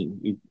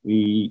equation.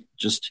 We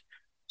just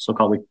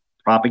we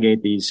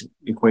propagate these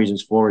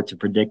equations forward to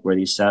predict where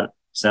these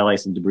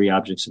satellites and debris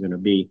objects are going to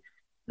be.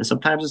 And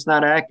sometimes it's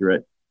not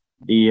accurate.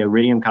 The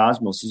Iridium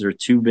Cosmos, these are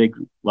two big,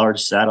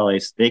 large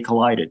satellites. They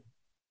collided.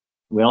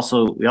 We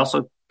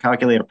also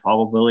calculate a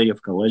probability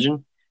of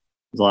collision.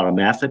 There's a lot of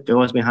math that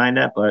goes behind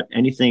that, but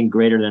anything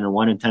greater than a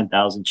 1 in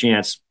 10,000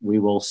 chance, we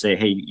will say,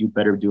 hey, you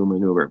better do a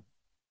maneuver.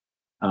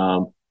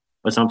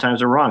 But sometimes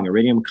they're wrong.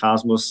 Iridium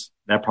Cosmos,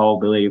 that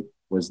probability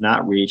was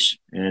not reached.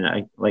 And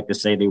I like to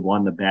say they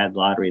won the bad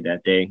lottery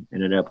that day,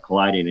 ended up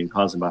colliding and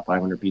causing about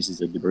 500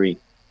 pieces of debris.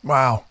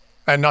 Wow.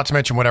 And not to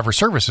mention whatever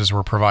services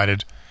were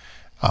provided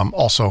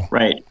also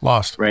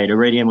lost. Right.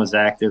 Iridium was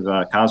active.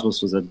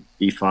 Cosmos was a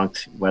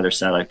defunct weather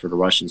satellite for the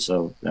Russians,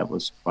 so that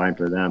was fine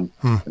for them,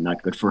 but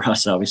not good for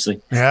us,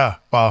 obviously. Yeah.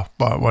 Wow.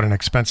 What an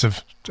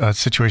expensive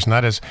situation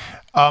that is.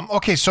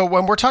 Okay, so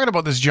when we're talking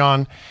about this,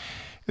 John,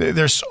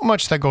 there's so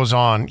much that goes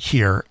on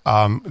here.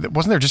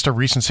 Wasn't there just a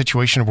recent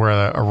situation where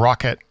a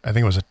rocket, I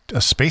think it was a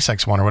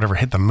SpaceX one or whatever,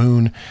 hit the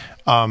moon?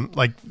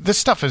 This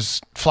stuff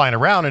is flying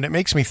around, and it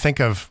makes me think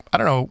of, I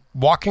don't know,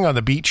 walk on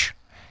the beach,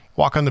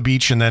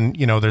 and then,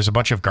 there's a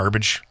bunch of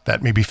garbage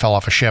that maybe fell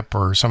off a ship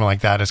or something like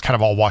that. It's kind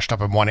of all washed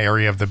up in one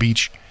area of the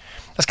beach.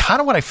 That's kind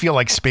of what I feel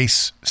like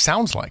space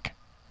sounds like.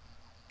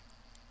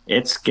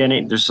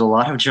 There's a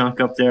lot of junk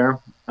up there.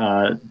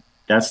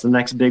 That's the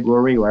next big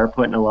worry. We are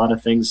putting a lot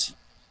of things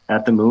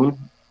at the moon.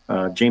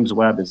 James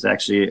Webb is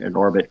actually an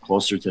orbit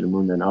closer to the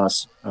moon than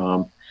us,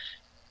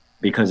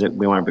 because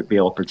we want to be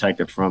able to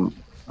protect it from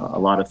a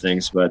lot of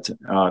things. But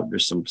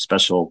there's some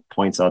special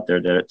points out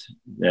there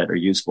that are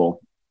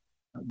useful.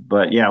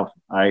 But yeah,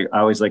 I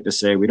always like to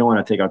say we don't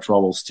want to take our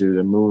troubles to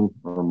the moon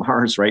or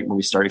Mars right when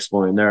we start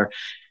exploring there.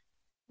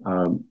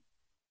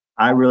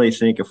 I really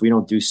think if we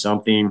don't do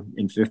something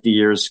in 50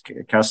 years,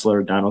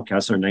 Donald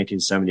Kessler in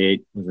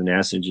 1978 was a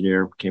NASA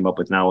engineer, came up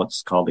with now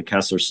what's called the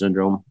Kessler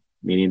syndrome,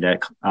 meaning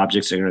that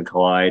objects are going to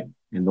collide,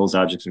 and those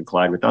objects can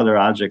collide with other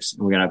objects,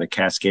 and we're going to have a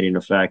cascading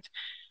effect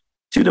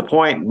to the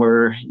point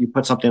where you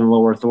put something in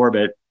low Earth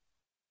orbit,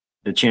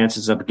 the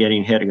chances of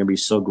getting hit are going to be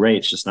so great.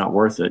 It's just not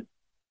worth it.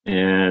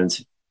 And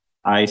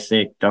I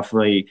think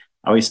definitely,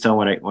 I always tell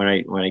when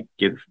I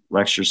give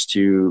lectures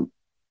to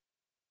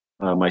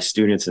my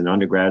students and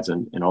undergrads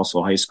and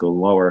also high school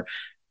and lower,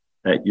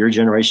 that your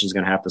generation is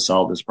going to have to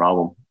solve this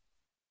problem.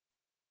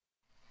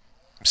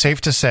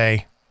 Safe to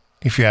say,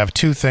 if you have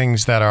two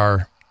things that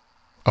are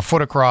a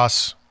foot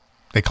across,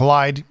 they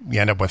collide.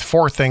 You end up with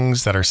four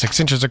things that are 6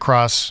 inches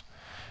across.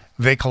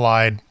 They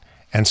collide,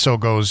 and so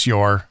goes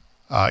your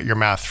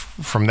math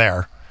from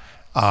there.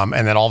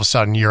 And then all of a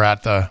sudden, you're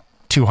at the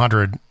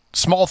 200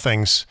 small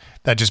things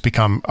that just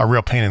become a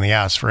real pain in the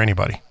ass for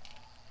anybody.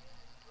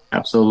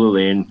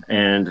 Absolutely.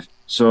 And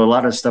so a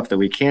lot of stuff that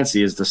we can't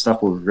see is the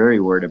stuff we're very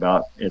worried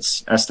about.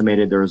 It's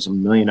estimated there's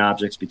 1 million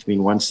objects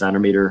between 1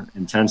 centimeter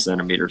and 10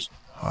 centimeters.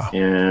 Wow.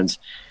 And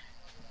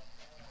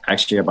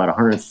actually about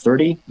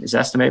 130 is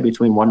estimated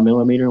between 1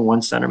 millimeter and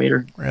 1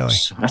 centimeter. Really?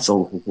 So that's a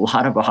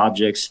lot of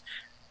objects.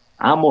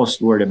 I'm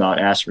most worried about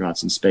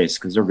astronauts in space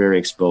because they're very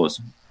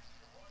exposed.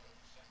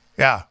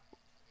 Yeah.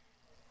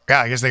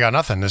 Yeah, I guess they got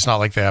nothing. It's not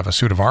like they have a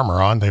suit of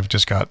armor on. They've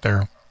just got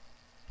their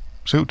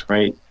suit.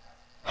 Right.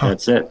 Huh.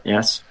 That's it.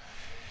 Yes.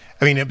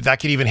 I mean, that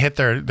could even hit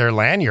their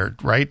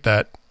lanyard, right?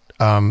 That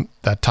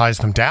ties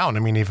them down. I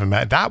mean, even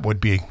that would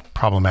be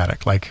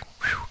problematic. Like,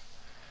 whew.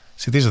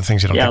 See, these are the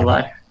things you don't think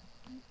about.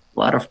 A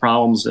lot of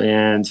problems,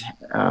 and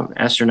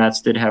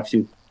astronauts did have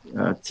to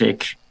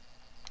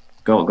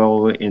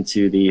go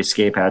into the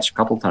escape hatch a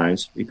couple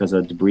times because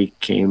a debris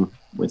came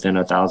within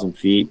 1,000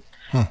 feet.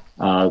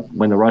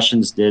 When the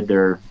Russians did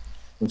their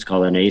what's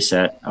called an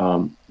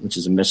ASAT, which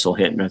is a missile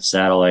hitting a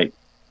satellite,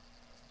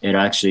 it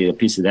actually, a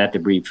piece of that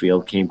debris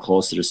field came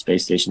close to the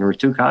space station. There were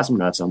 2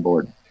 cosmonauts on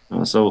board.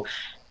 So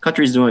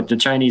countries doing it. The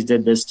Chinese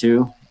did this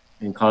too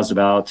and caused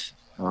about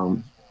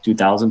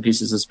 2,000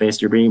 pieces of space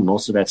debris.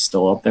 Most of that's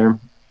still up there.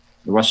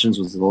 The Russians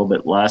was a little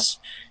bit less.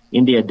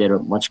 India did a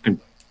much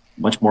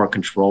more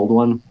controlled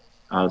one.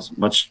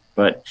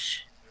 But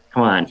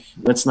come on,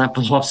 let's not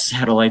blow up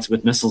satellites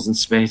with missiles in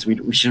space.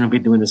 We shouldn't be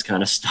doing this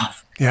kind of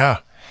stuff. Yeah.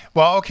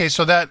 Well, okay,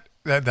 so that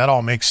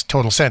all makes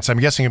total sense. I'm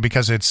guessing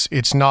because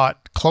it's not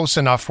close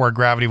enough where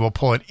gravity will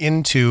pull it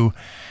into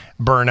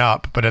burn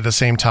up, but at the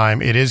same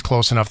time, it is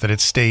close enough that it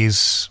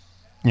stays,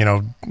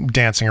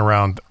 dancing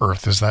around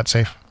Earth. Is that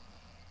safe?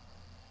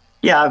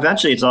 Yeah,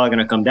 eventually it's all going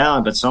to come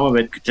down, but some of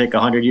it could take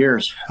 100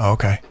 years.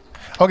 Okay.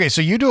 Okay,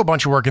 so you do a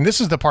bunch of work, and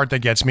this is the part that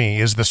gets me,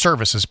 is the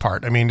services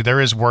part. I mean,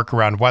 there is work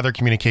around weather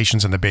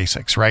communications and the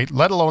basics, right?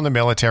 Let alone the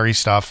military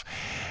stuff.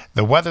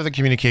 The weather, the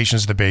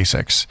communications, the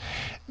basics.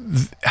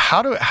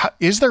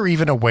 Is there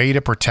even a way to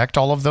protect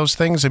all of those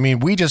things? I mean,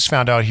 we just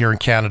found out here in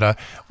Canada,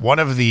 one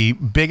of the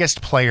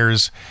biggest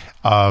players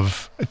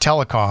of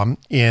telecom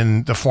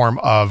in the form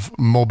of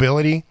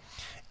mobility,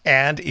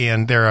 and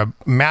they're a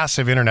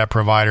massive internet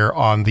provider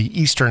on the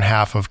eastern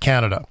half of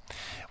Canada.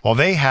 Well,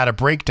 they had a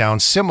breakdown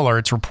similar,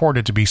 it's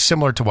reported to be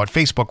similar to what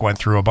Facebook went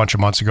through a bunch of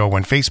months ago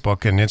when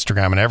Facebook and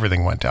Instagram and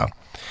everything went down.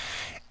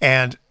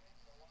 And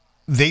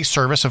they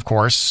service, of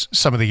course,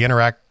 some of the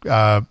Interact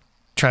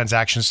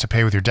transactions to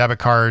pay with your debit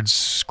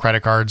cards,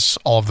 credit cards,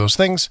 all of those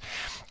things.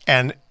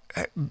 And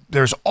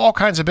there's all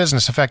kinds of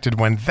business affected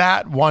when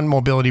that one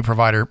mobility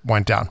provider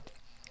went down.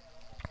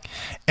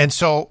 And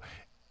so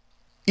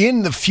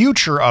in the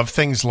future of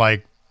things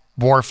like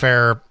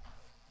warfare,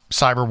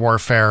 cyber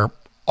warfare,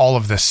 all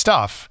of this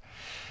stuff,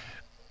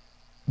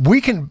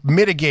 we can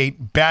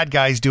mitigate bad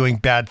guys doing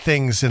bad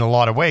things in a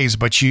lot of ways,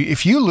 but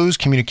if you lose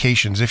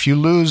communications, if you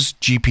lose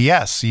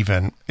GPS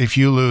even, if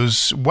you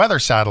lose weather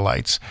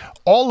satellites,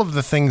 all of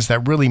the things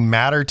that really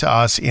matter to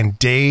us in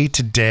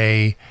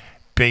day-to-day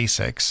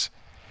basics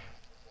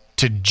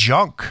to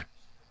junk,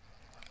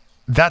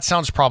 that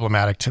sounds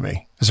problematic to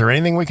me. Is there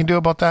anything we can do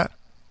about that?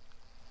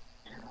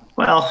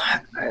 Well,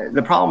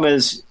 the problem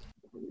is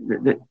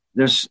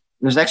there's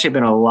actually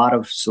been a lot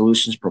of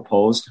solutions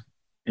proposed,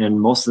 and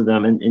most of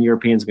them, and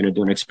Europeans are going to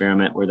do an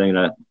experiment where they're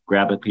going to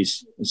grab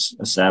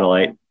a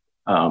satellite.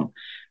 But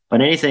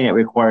anything that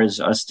requires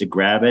us to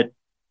grab it,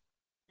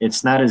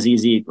 it's not as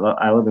easy.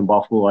 I live in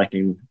Buffalo. I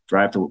can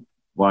drive to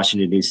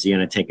Washington, D.C.,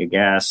 and I take a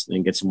gas,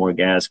 then get some more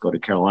gas, go to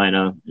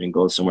Carolina, and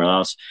go somewhere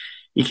else.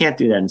 You can't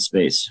do that in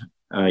space.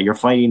 You're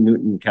fighting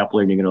Newton and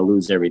Kepler, and you're going to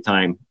lose every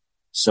time.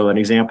 So an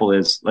example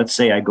is, let's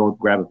say I go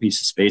grab a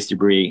piece of space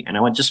debris, and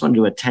I just want to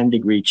do a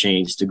 10-degree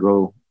change to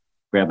go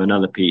grab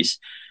another piece.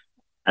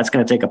 That's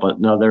going to take up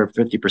another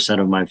 50%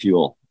 of my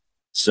fuel.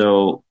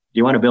 So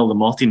you want to build a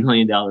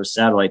multi-million-dollar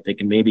satellite that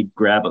can maybe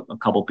grab a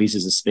couple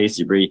pieces of space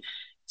debris.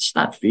 It's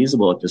not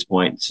feasible at this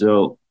point.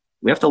 So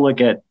we have to look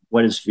at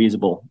what is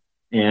feasible.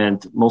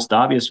 And most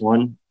obvious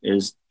one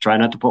is try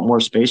not to put more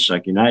space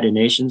junk. United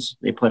Nations,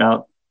 they put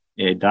out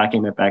a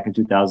document back in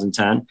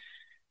 2010.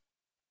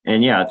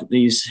 And yeah,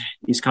 these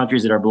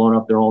countries that are blowing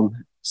up their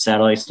own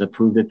satellites to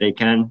prove that they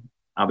can,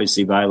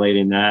 obviously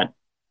violating that.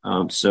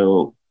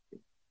 So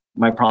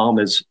my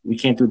problem is we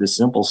can't do the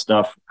simple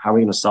stuff. How are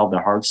we going to solve the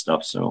hard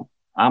stuff? So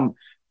I'm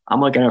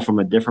looking at it from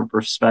a different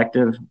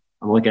perspective.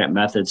 I'm looking at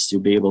methods to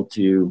be able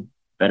to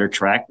better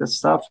track this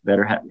stuff,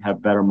 better have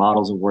better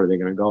models of where they're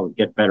going to go,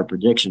 get better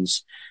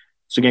predictions.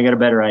 So you can get a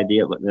better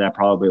idea of that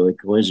probability of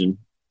collision,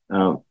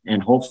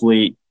 and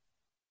hopefully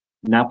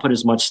not put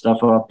as much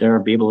stuff up there,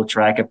 be able to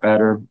track it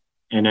better.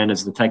 And then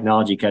as the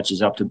technology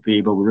catches up to be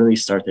able to really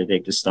start to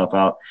take this stuff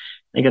out,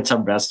 I think it's our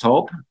best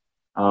hope.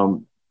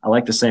 I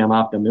like to say I'm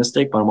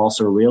optimistic, but I'm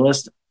also a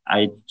realist.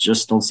 I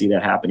just don't see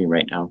that happening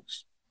right now.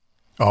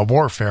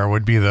 Warfare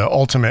would be the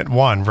ultimate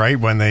one, right?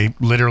 When they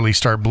literally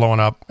start blowing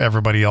up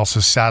everybody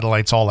else's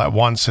satellites all at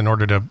once in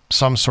order to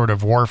some sort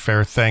of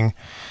warfare thing.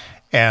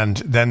 And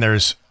then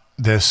there's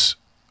this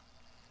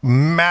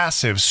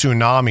massive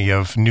tsunami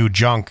of new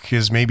junk,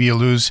 because maybe you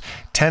lose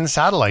 10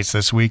 satellites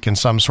this week in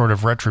some sort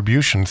of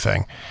retribution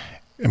thing.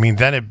 I mean,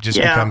 then it just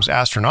becomes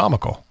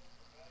astronomical.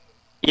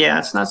 Yeah,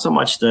 it's not so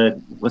much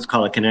what's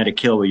called a kinetic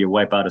kill, where you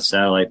wipe out a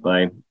satellite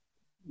by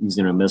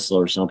using a missile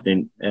or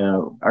something.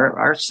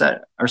 Our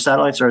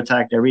satellites are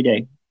attacked every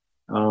day.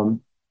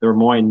 They're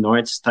more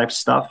annoyance type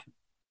stuff.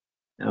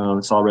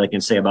 That's all I really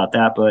can say about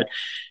that. But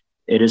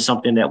it is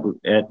something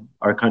that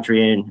our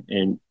country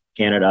and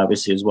Canada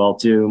obviously as well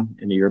too,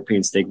 and the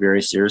Europeans take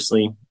very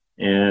seriously.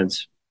 And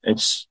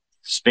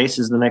space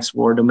is the next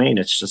war domain.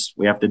 It's just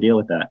we have to deal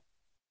with that.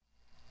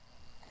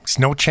 There's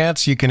no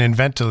chance you can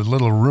invent a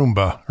little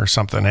Roomba or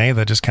something, eh?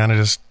 That just kind of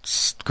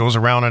just goes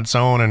around on its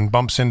own and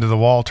bumps into the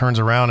wall, turns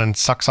around and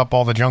sucks up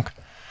all the junk.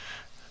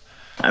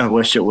 I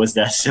wish it was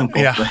that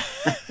simple. Yeah,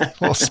 a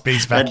little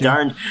space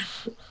vacuum.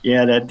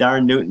 That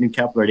darn Newton and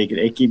Kepler,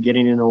 they keep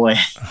getting in the way.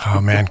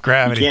 Oh man,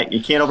 gravity.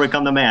 You can't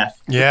overcome the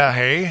math. Yeah,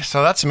 hey,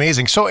 so that's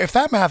amazing. So if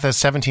that math is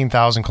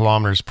 17,000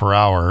 kilometers per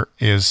hour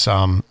is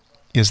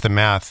the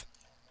math,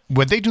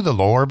 would they do the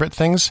low orbit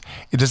things?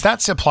 Does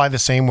that apply the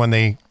same when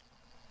they?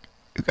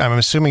 I'm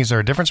assuming, is there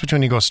a difference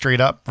between you go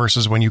straight up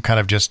versus when you kind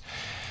of just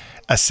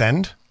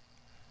ascend,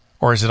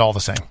 or is it all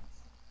the same?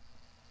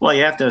 Well,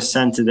 you have to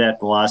ascend to that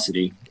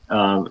velocity.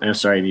 I'm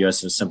sorry, the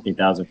US is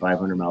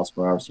 17,500 miles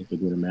per hour, so you have to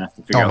do the math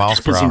to figure out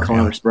miles per hour,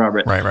 kilometers per hour.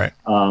 But,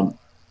 right.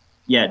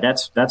 Yeah,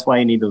 that's why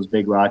you need those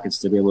big rockets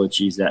to be able to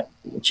achieve that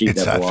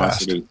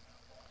velocity. Fast.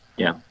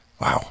 Yeah.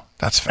 Wow,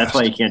 that's fast. That's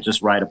why you can't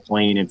just ride a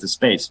plane into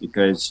space,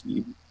 because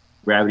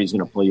gravity is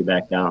going to pull you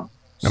back down.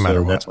 No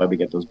matter what. That's why we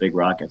get those big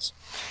rockets.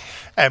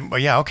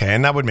 Yeah, okay,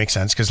 and that would make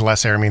sense, because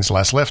less air means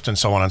less lift and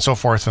so on and so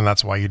forth, and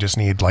that's why you just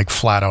need like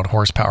flat out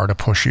horsepower to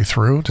push you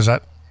through. Does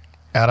that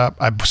add up?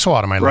 I'm so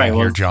out of my line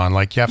here, John.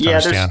 Like, you have to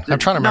understand. I'm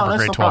trying to remember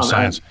grade 12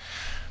 science.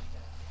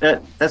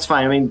 That's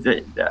fine. I mean,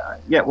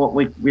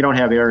 we don't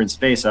have air in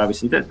space,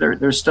 obviously.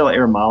 There's still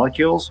air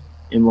molecules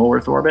in low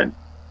Earth orbit,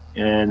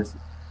 and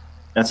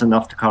that's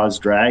enough to cause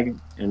drag.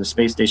 And the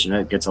space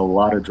station gets a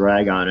lot of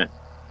drag on it.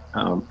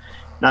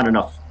 Not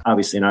enough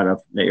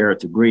the air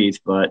to breathe,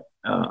 but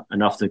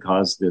enough to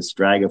cause this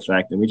drag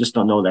effect. And we just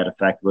don't know that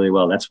effect really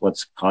well. That's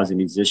what's causing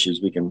these issues.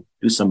 We can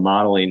do some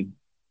modeling,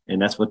 and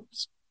that's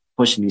what's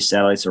pushing these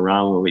satellites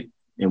around where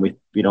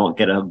we don't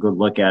get a good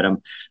look at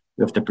them.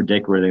 We have to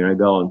predict where they're going to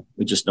go, and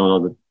we just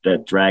don't know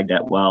that drag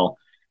that well.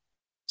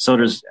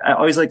 So I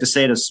always like to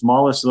say the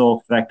smallest little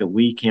effect that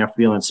we can't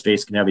feel in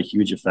space can have a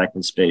huge effect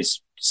in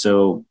space.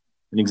 So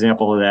an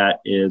example of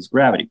that is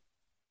gravity.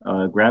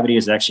 Gravity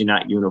is actually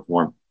not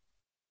uniform.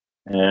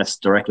 And that's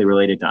directly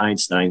related to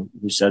Einstein,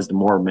 who says the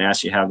more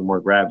mass you have, the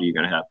more gravity you're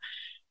going to have.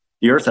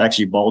 The Earth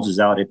actually bulges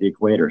out at the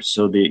equator.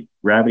 So the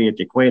gravity at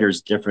the equator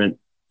is different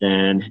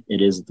than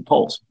it is at the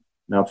poles.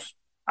 Now, if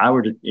I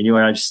were to, and you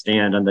and I just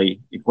stand on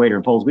the equator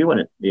and poles, we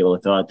wouldn't be able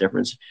to tell that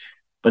difference.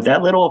 But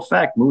that little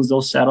effect moves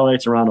those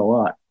satellites around a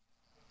lot.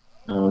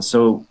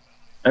 So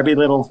every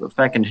little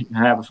effect can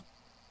have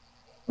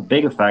a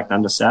big effect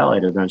on the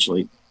satellite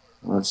eventually.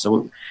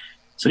 So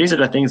these are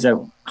the things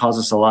that cause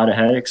us a lot of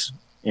headaches,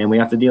 and we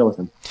have to deal with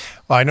them.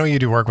 Well, I know you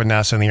do work with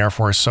NASA and the Air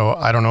Force, so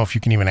I don't know if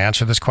you can even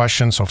answer this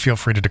question, so feel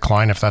free to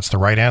decline if that's the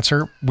right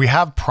answer. We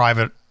have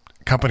private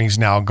companies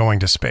now going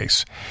to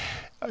space.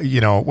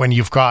 You know, when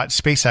you've got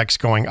SpaceX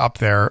going up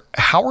there,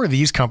 how are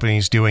these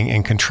companies doing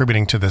in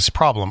contributing to this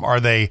problem?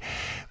 Are they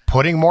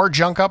putting more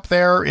junk up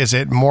there? Is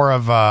it more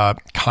of a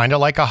kind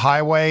of like a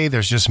highway?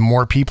 There's just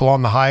more people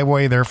on the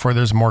highway, therefore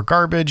there's more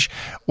garbage?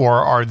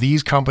 Or are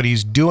these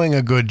companies doing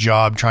a good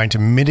job trying to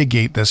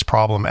mitigate this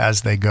problem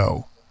as they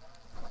go?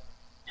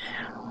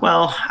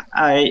 Well,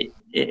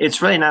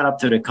 it's really not up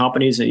to the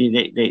companies.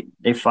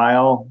 They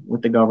file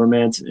with the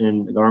government,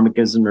 and the government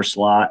gives them their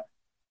slot.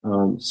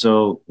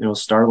 So,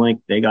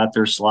 Starlink, they got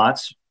their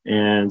slots,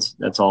 and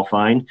that's all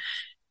fine.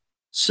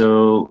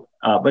 So,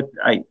 but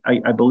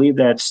I believe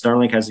that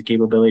Starlink has the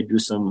capability to do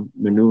some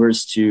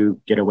maneuvers to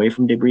get away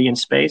from debris in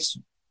space.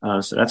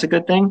 So that's a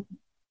good thing.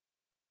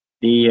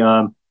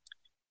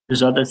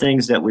 There's other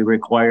things that we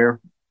require.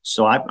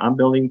 So I'm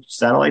building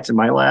satellites in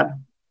my lab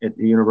at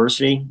the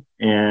university,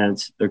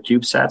 and they're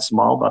CubeSats,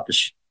 small, about the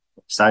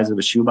size of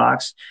a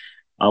shoebox.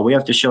 We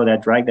have to show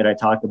that drag that I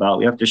talked about.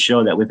 We have to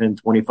show that within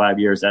 25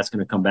 years, that's going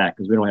to come back,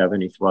 because we don't have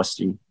any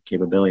thrusting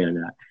capability in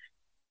that.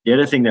 The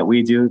other thing that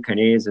we do,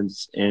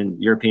 Canadians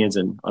and Europeans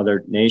and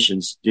other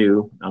nations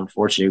do,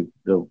 unfortunately,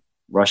 the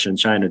Russia and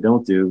China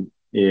don't do,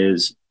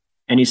 is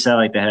any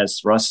satellite that has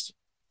thrust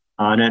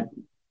on it,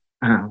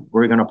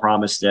 we're going to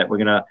promise that we're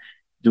going to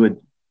do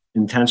an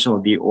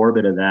intentional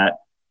deorbit of that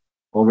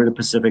over the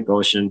Pacific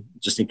Ocean,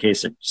 just in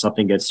case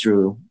something gets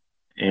through,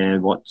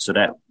 and so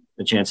that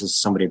the chances of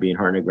somebody being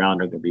hurt on the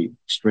ground are going to be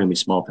extremely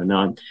small to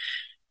none.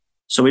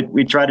 So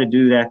we try to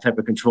do that type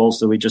of control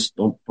so we just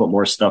don't put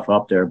more stuff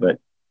up there. But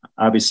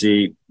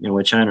obviously,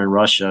 with China and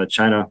Russia,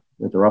 China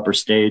with their upper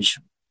stage,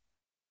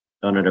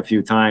 done it a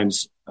few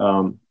times,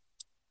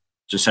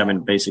 just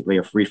having basically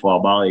a free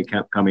fall volley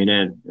coming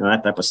in,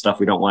 that type of stuff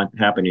we don't want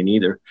happening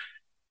either.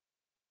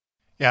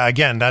 Yeah,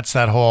 again, that's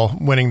that whole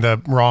winning the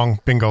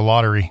wrong bingo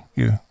lottery,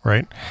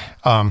 right?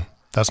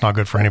 That's not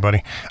good for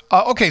anybody.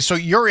 Okay, so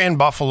you're in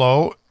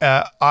Buffalo.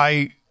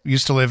 I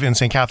used to live in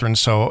St. Catharines,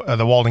 so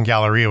the Walden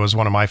Galleria was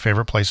one of my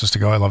favorite places to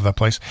go. I love that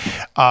place.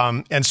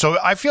 And so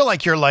I feel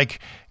like you're like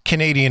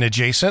Canadian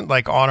adjacent,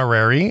 like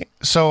honorary.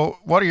 So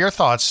what are your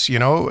thoughts,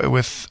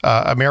 with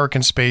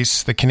American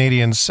space, the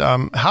Canadians?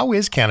 How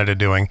is Canada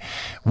doing?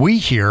 We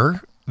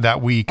hear that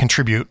we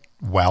contribute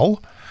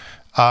well.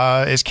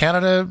 Is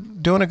Canada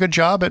doing a good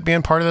job at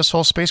being part of this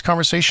whole space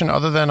conversation,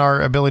 other than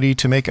our ability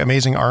to make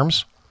amazing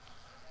arms?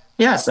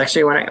 Yes,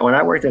 actually, when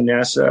I worked at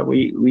NASA,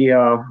 we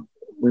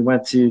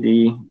went to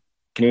the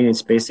Canadian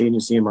Space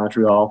Agency in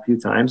Montreal a few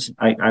times.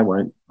 I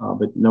went,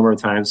 but a number of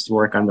times to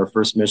work on their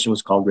first mission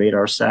was called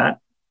RadarSat,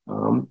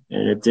 and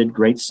it did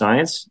great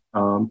science.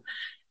 The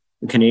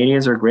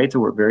Canadians are great. They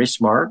were very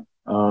smart,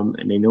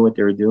 and they knew what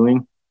they were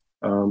doing.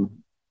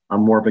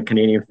 I'm more of a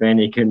Canadian fan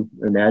than you can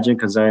imagine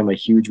because I am a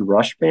huge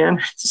Rush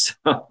fan. So,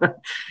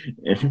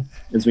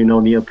 as we know,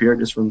 Neil Peart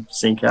is from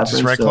St. Catharines.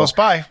 Just right close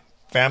by.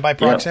 Fan by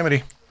proximity.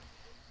 Yep.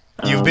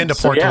 You've been to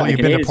Port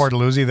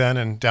Dalhousie then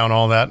and down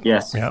all that?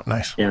 Yes. Yeah,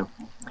 nice. Yeah.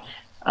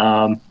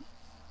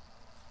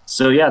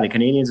 So the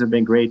Canadians have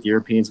been great. The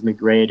Europeans have been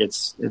great.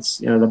 It's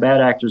the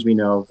bad actors we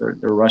know, they're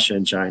Russia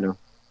and China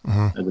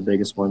are the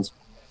biggest ones.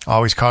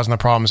 Always causing the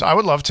problems. I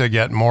would love to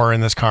get more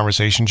in this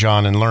conversation,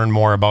 John, and learn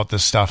more about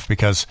this stuff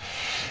because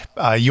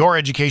your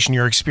education,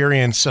 your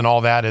experience and all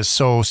that is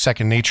so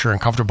second nature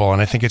and comfortable.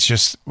 And I think it's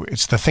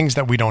the things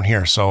that we don't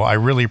hear. So I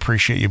really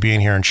appreciate you being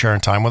here and sharing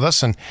time with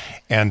us and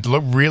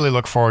really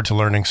look forward to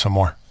learning some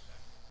more.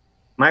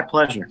 My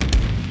pleasure.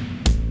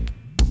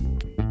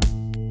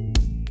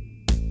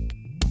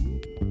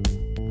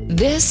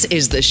 This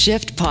is the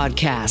Shift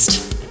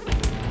Podcast.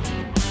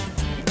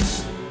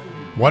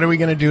 What are we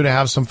going to do to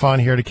have some fun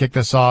here to kick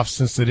this off?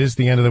 Since it is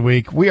the end of the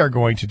week, we are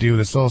going to do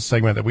this little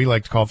segment that we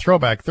like to call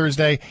Throwback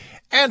Thursday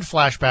and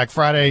Flashback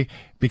Friday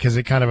because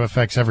it kind of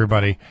affects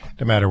everybody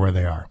no matter where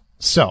they are.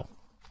 So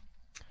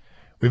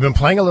we've been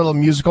playing a little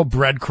musical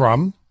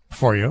breadcrumb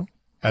for you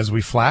as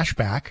we flash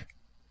back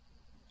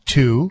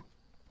to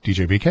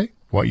DJ BK.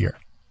 What year?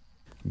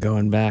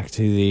 Going back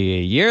to the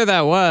year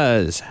that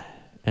was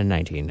in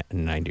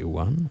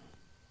 1991.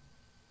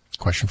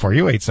 Question for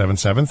you,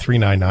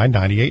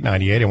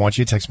 877-399-9898. I want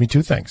you to text me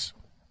two things.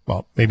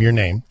 Well, maybe your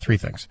name, three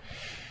things.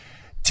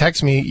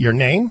 Text me your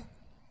name.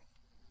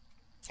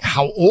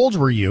 How old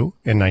were you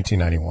in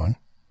 1991?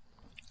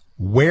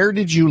 Where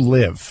did you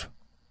live?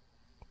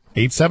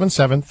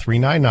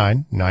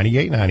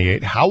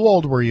 877-399-9898. How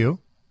old were you?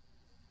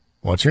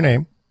 What's your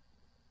name?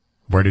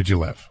 Where did you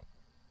live?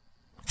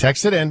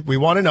 Text it in. We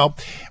want to know.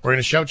 We're going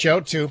to shout you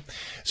out too.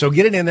 So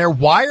get it in there.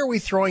 Why are we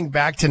throwing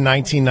back to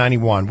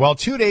 1991? Well,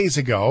 2 days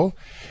ago,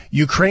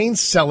 Ukraine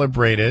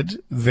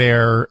celebrated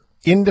their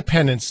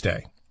Independence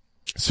Day.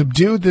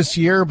 Subdued this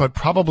year, but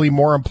probably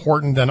more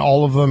important than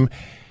all of them,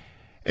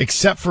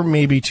 except for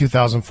maybe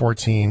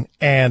 2014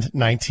 and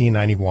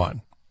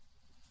 1991.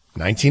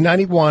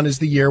 1991 is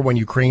the year when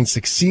Ukraine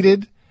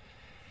succeeded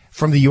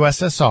from the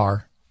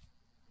USSR.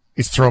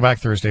 It's Throwback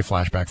Thursday,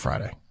 Flashback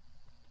Friday.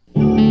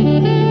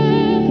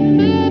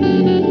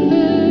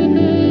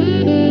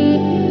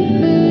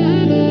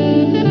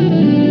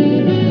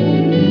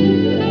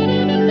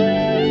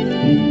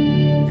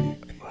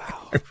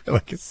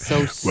 Like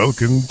So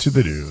welcome to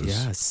the news.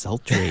 Yeah,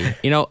 sultry.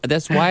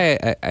 That's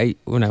why I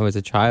when I was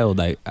a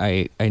child,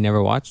 I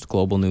never watched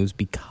global news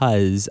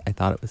because I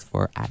thought it was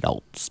for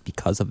adults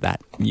because of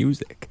that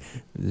music.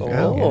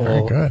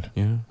 Very good.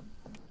 Yeah.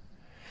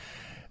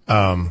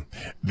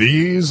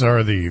 These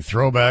are the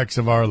throwbacks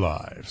of our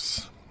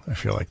lives. I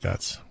feel like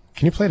that's...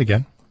 Can you play it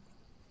again?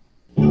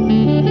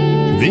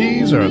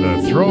 These are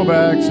the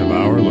throwbacks of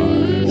our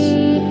lives.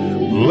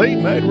 Late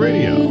night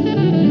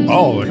radio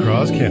all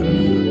across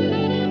Canada.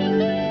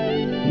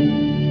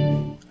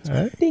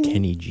 Right.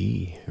 Kenny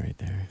G right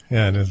there.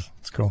 Yeah, it is.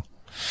 It's cool.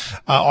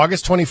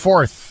 August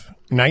 24th,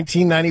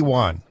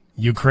 1991.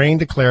 Ukraine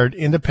declared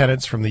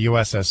independence from the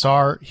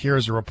USSR.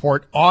 Here's a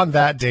report on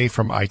that day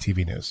from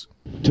ITV News.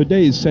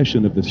 Today's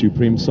session of the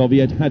Supreme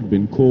Soviet had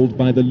been called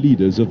by the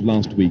leaders of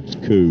last week's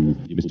coup.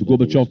 Mr.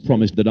 Gorbachev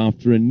promised that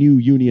after a new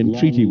Union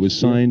treaty was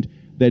signed,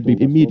 there'd be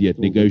immediate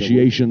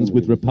negotiations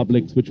with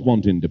republics which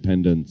want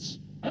independence.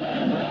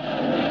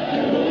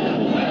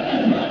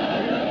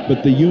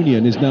 But the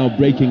Union is now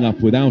breaking up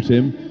without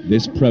him.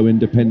 This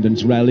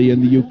pro-independence rally in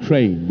the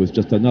Ukraine was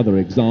just another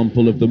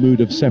example of the mood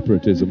of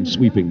separatism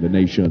sweeping the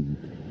nation.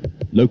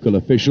 Local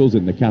officials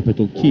in the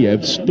capital,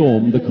 Kiev,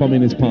 stormed the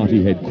Communist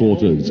Party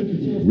headquarters,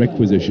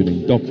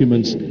 requisitioning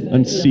documents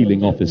and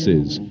sealing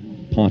offices.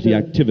 Party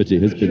activity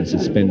has been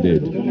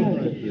suspended.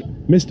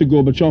 Mr.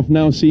 Gorbachev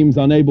now seems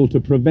unable to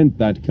prevent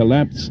that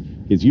collapse.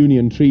 His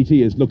union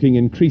treaty is looking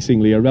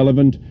increasingly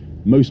irrelevant,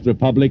 most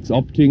republics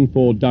opting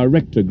for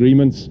direct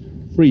agreements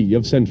free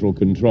of central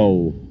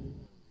control.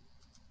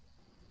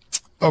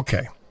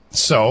 Okay,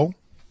 so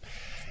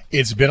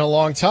it's been a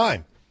long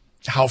time.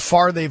 How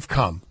far they've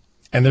come.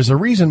 And there's a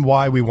reason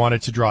why we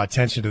wanted to draw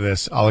attention to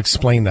this. I'll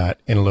explain that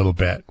in a little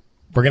bit.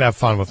 We're going to have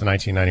fun with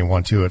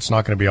 1991, too. It's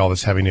not going to be all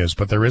this heavy news,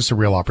 but there is a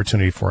real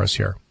opportunity for us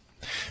here.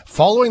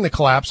 Following the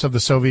collapse of the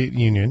Soviet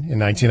Union in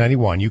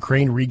 1991,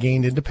 Ukraine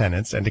regained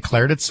independence and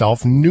declared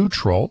itself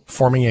neutral,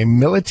 forming a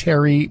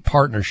military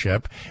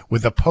partnership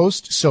with the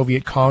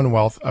post-Soviet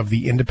Commonwealth of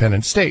the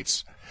Independent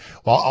States,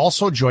 while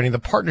also joining the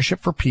Partnership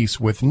for Peace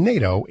with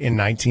NATO in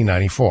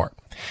 1994.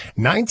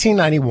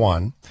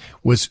 1991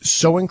 was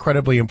so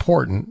incredibly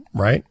important,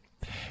 right?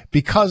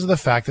 Because of the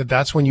fact that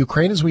that's when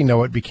Ukraine as we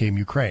know it became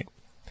Ukraine.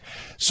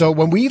 So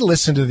when we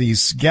listen to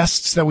these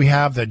guests that we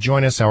have that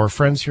join us, our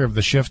friends here of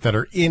the shift that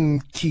are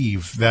in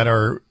Kyiv, that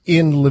are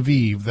in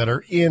Lviv, that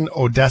are in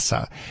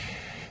Odessa,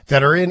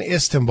 that are in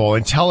Istanbul,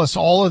 and tell us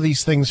all of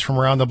these things from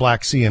around the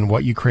Black Sea and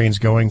what Ukraine's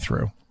going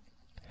through.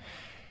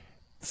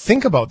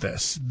 Think about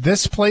this.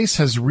 This place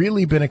has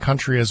really been a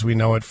country as we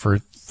know it for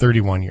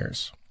 31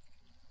 years.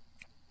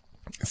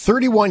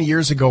 31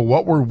 years ago,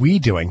 what were we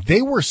doing?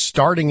 They were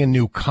starting a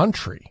new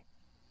country.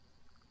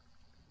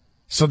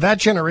 So that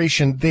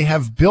generation, they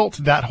have built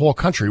that whole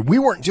country. We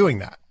weren't doing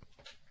that.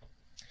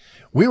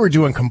 We were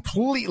doing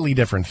completely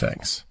different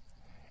things.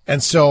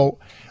 And so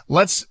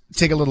let's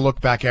take a little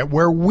look back at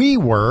where we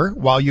were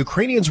while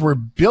Ukrainians were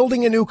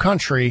building a new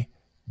country.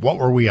 What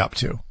were we up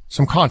to?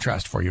 Some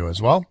contrast for you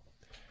as well.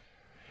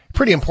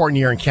 Pretty important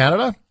year in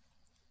Canada.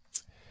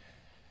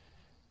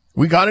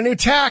 We got a new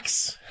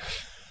tax.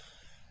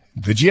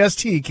 The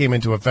GST came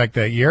into effect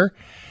that year.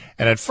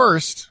 And at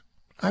first,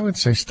 I would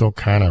say still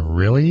kind of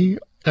really,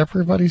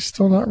 everybody's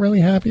still not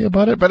really happy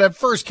about it. But at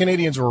first,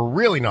 Canadians were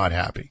really not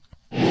happy.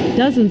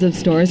 Dozens of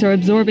stores are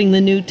absorbing the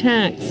new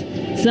tax.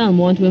 Some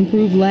want to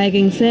improve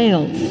lagging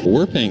sales.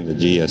 We're paying the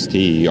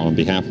GST on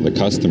behalf of the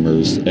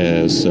customers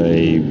as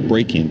a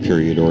break-in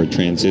period or a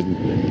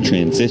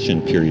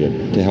transition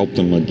period to help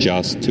them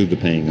adjust to the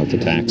paying of the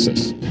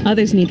taxes.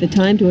 Others need the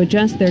time to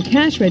adjust their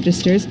cash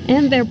registers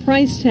and their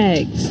price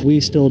tags. We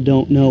still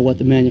don't know what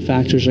the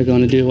manufacturers are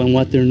going to do and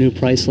what their new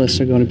price lists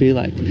are going to be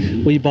like.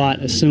 We bought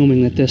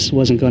assuming that this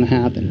wasn't going to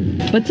happen.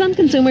 But some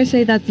consumers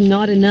say that's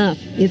not enough.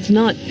 It's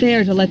not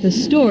fair to let the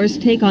stores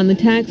take on the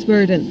tax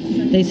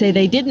burden. They say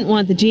they didn't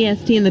want the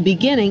GST in the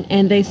beginning,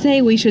 and they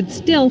say we should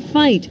still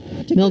fight.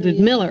 Mildred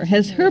Miller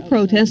has her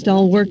protest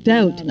all worked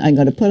out. I'm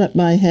going to put up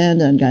my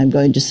hand and I'm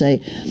going to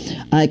say,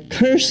 I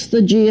curse the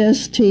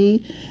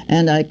GST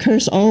and I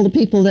curse all the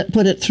people that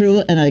put it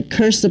through, and I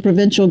curse the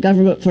provincial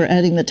government for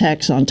adding the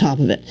tax on top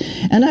of it.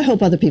 And I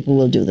hope other people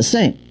will do the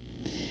same.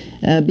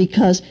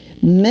 Because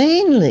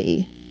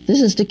mainly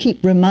this is to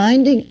keep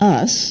reminding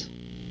us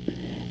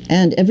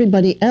and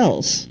everybody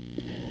else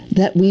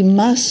that we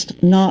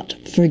must not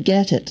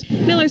forget it.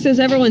 Miller says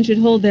everyone should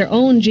hold their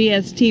own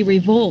GST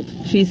revolt.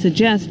 She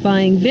suggests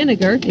buying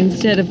vinegar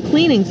instead of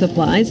cleaning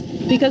supplies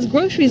because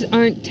groceries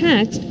aren't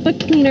taxed,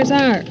 but cleaners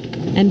are,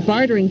 and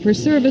bartering for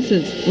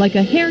services like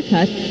a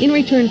haircut in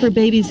return for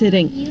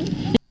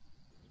babysitting.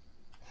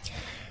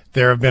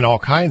 There have been all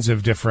kinds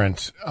of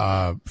different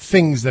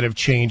things that have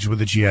changed with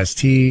the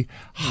GST.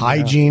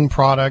 Hygiene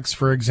products,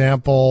 for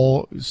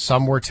example,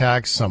 some were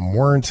taxed, some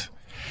weren't.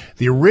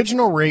 The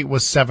original rate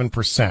was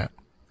 7%.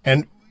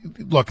 And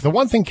look, the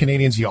one thing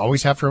Canadians, you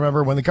always have to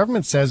remember when the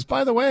government says,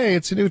 by the way,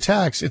 it's a new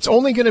tax, it's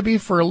only going to be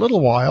for a little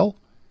while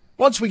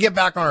once we get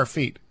back on our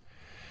feet.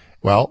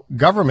 Well,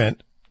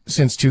 government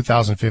since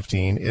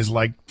 2015 is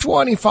like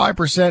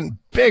 25%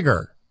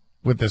 bigger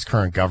with this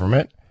current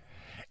government.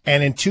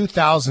 And in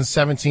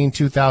 2017,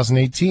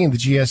 2018, the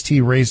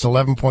GST raised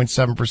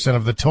 11.7%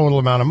 of the total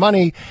amount of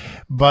money,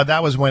 but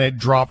that was when it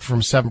dropped from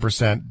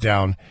 7%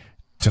 down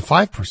to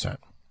 5%.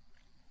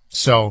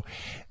 So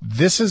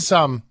this is,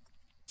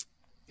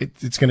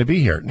 it's going to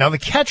be here. Now, the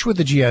catch with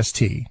the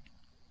GST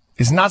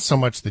is not so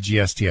much the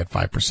GST at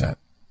 5%.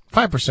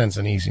 5% is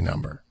an easy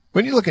number.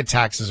 When you look at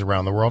taxes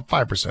around the world,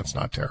 5% is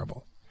not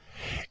terrible.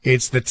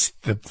 It's the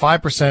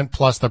 5%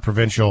 plus the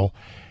provincial,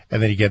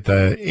 and then you get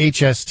the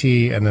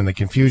HST, and then the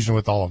confusion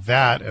with all of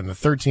that, and the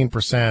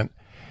 13%.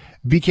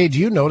 BK, do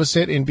you notice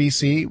it in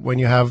BC when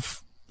you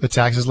have the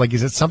taxes? Like,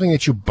 is it something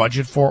that you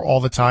budget for all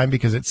the time?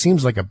 Because it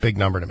seems like a big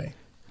number to me.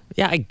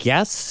 Yeah, I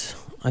guess,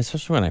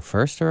 especially when I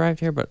first arrived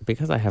here, but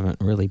because I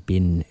haven't really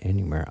been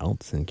anywhere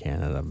else in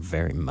Canada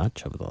very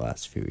much over the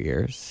last few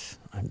years,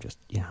 I'm just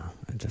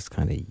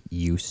kind of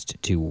used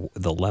to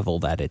the level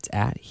that it's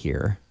at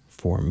here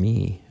for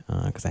me,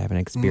 because I haven't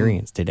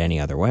experienced it any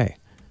other way.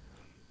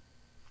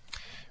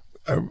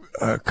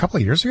 A couple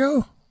of years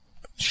ago,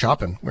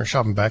 shopping. We were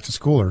shopping back to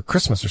school or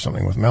Christmas or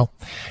something with Mel.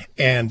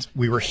 And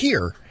we were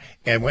here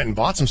and went and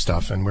bought some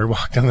stuff. And we were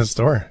walking down the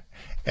store.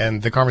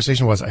 And the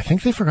conversation was, I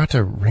think they forgot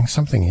to ring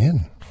something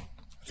in.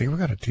 I think we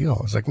got a deal.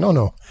 I was like,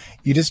 no.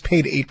 You just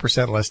paid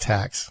 8% less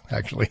tax,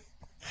 actually.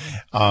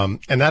 And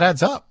that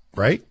adds up,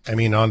 right? I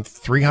mean, on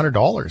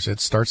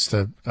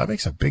 $300, that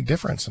makes a big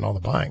difference in all the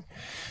buying.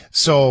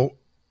 So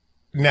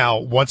now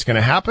what's going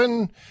to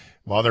happen?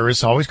 Well, there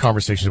is always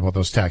conversations about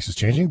those taxes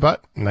changing,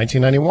 but in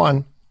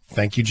 1991,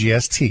 thank you,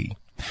 GST.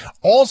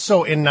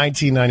 Also in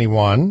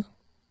 1991,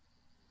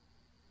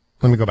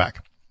 let me go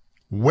back.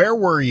 Where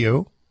were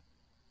you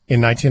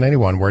in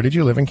 1991? Where did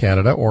you live in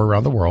Canada or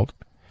around the world?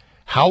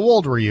 How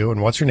old were you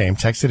and what's your name?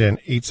 Text it in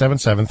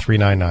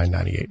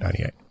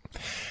 877-399-9898.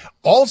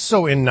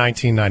 Also in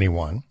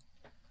 1991,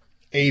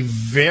 a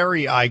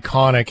very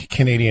iconic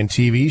Canadian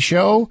TV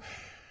show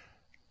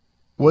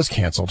was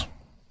canceled.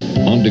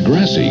 On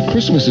Degrassi,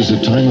 Christmas is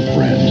a time of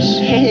friends.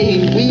 Hey,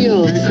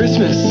 Wheels. Merry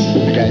Christmas.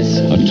 Hey, guys.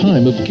 A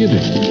time of giving.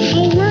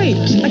 Oh, right.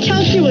 A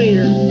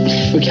calculator.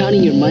 We're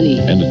counting your money.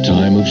 And a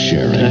time of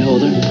sharing. Can I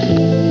hold her?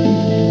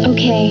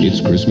 Okay.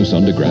 It's Christmas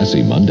on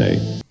Degrassi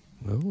Monday.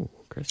 Oh,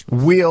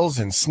 Christmas. Wheels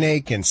and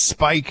Snake and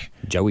Spike.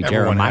 Joey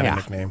Everyone Jeremiah. had a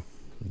nickname.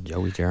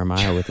 Joey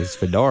Jeremiah with his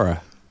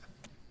fedora.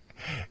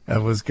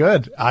 That was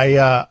good.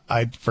 I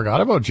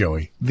forgot about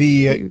Joey.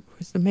 He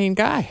was the main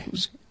guy.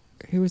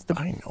 He was the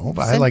I know,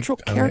 but central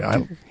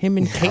character. Him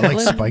and Caitlin. I like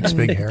Spike's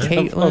big hair.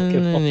 Caitlin,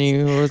 and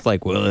he was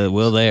like,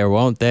 will they or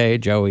won't they?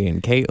 Joey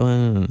and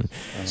Caitlin.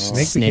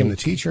 Snake became the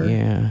teacher.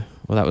 Yeah.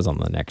 Well, that was on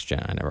the Next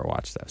Gen. I never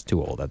watched that. I was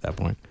too old at that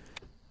point.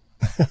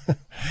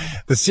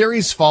 The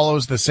series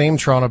follows the same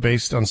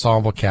Toronto-based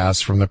ensemble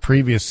cast from the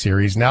previous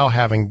series, now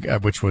having,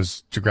 which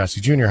was Degrassi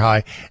Junior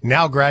High,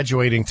 now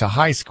graduating to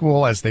high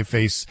school as they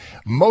face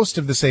most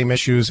of the same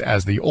issues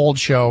as the old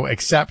show,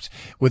 except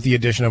with the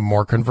addition of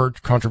more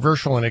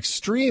controversial and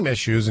extreme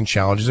issues and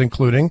challenges,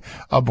 including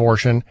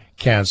abortion,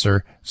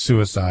 cancer,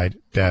 suicide,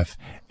 death,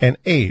 and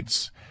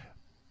AIDS.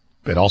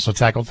 It also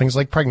tackled things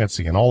like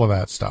pregnancy and all of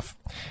that stuff.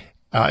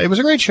 It was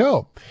a great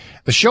show.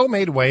 The show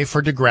made way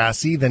for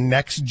Degrassi, The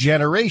Next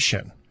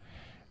Generation,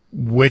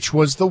 which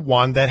was the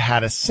one that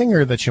had a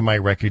singer that you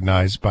might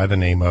recognize by the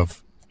name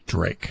of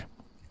Drake.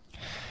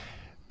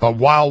 But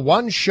while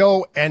one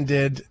show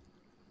ended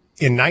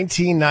in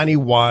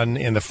 1991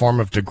 in the form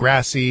of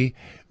Degrassi,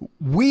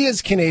 we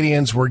as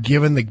Canadians were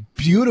given the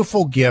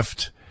beautiful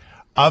gift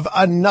of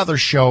another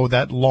show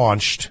that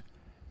launched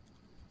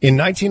in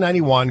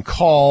 1991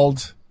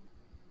 called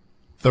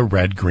The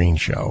Red Green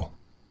Show.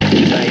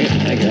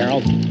 Thank you,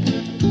 Harold.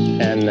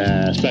 And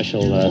a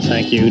special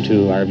thank you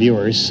to our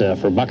viewers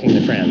for bucking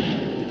the trend.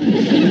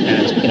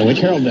 And speaking of which,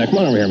 Harold, come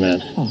on over here a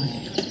minute.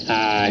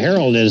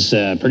 Harold is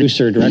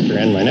producer, director,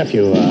 and my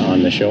nephew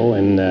on the show,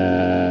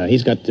 and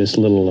he's got this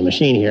little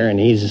machine here, and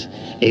he's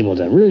able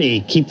to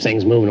really keep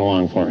things moving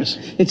along for us.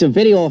 It's a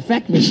video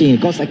effect machine.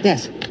 It goes like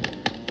this.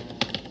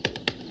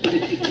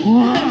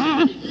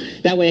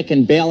 That way it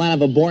can bail out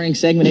of a boring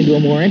segment into a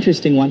more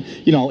interesting one,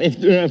 you know,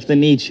 if the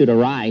need should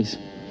arise.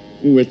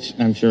 Which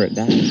I'm sure it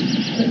does.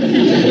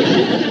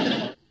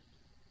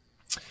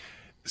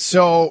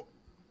 So,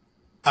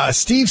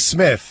 Steve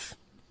Smith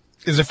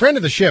is a friend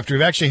of the shift. We've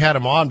actually had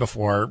him on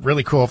before.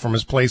 Really cool from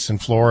his place in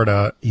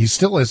Florida. He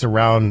still is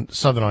around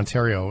Southern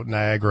Ontario,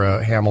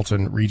 Niagara,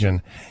 Hamilton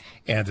region,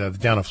 and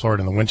down in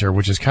Florida in the winter,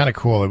 which is kind of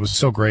cool. It was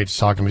so great to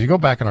talk to him. If you go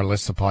back on our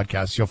list of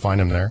podcasts, you'll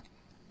find him there.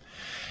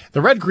 The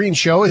Red Green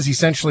Show is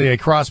essentially a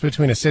cross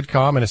between a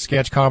sitcom and a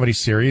sketch comedy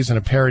series and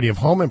a parody of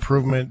home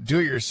improvement,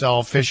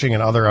 do-it-yourself, fishing,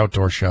 and other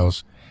outdoor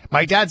shows.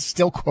 My dad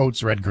still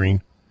quotes Red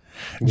Green.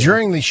 Yeah.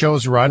 During the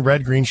show's run,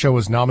 Red Green Show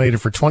was nominated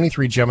for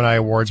 23 Gemini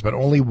Awards, but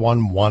only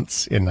won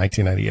once in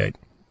 1998.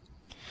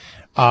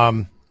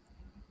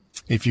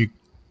 If you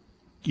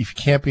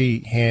can't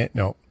be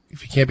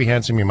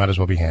handsome, you might as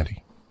well be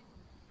handy.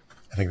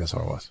 I think that's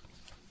what it was.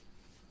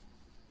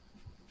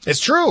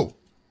 It's true.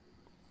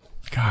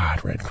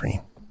 God, Red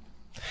Green.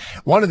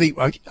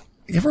 You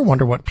ever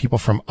wonder what people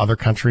from other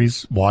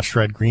countries watched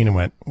Red Green and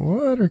went,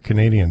 what are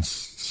Canadians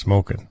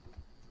smoking?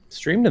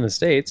 Streamed in the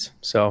States,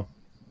 so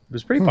it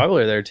was pretty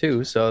popular there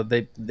too. So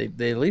they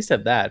at least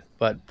have that.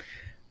 But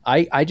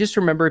I just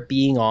remember it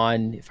being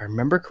on, if I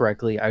remember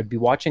correctly, I would be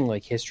watching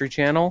like History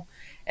Channel,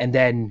 and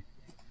then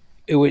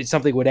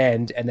something would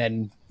end, and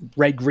then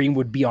Red Green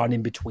would be on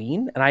in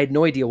between, and I had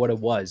no idea what it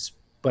was,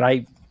 but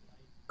I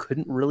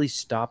couldn't really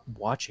stop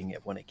watching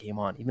it when it came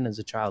on, even as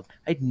a child.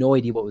 I had no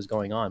idea what was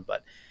going on,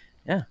 but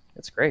yeah,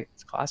 it's great.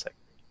 It's classic.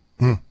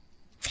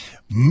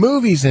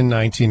 Movies in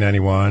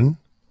 1991,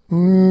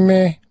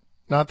 meh,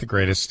 not the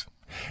greatest.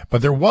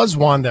 But there was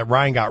one that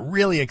Ryan got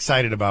really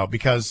excited about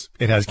because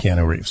it has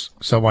Keanu Reeves.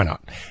 So why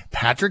not?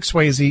 Patrick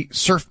Swayze,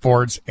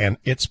 surfboards, and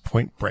It's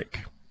Point Break.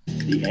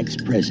 The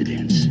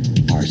ex-presidents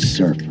are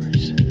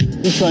surfers.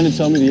 You're trying to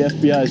tell me the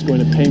FBI is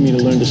going to pay me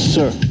to learn to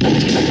surf?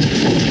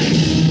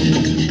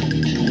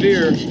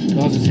 Fear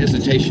causes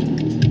hesitation.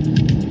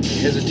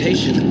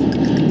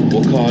 Hesitation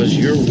will cause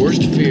your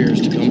worst fears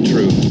to come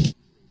true.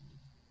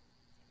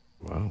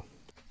 Wow.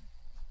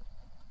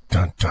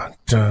 Dun, Dun,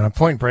 dun.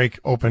 Point Break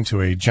opened to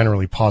a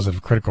generally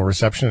positive critical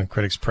reception, and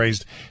critics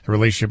praised the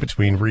relationship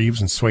between Reeves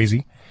and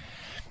Swayze.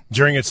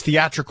 During its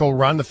theatrical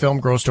run, the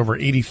film grossed over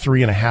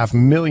 $83.5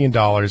 million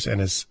and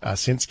has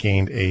since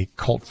gained a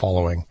cult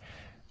following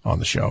on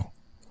the show.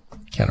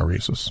 Keanu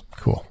Reeves was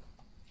cool.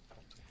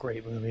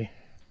 Great movie.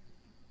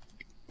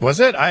 Was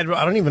it? I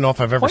don't even know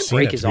if I've ever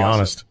seen it, to be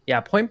honest.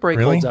 Yeah, Point Break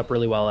holds up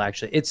really well,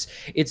 actually. It's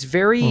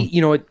very,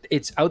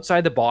 it's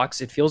outside the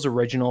box. It feels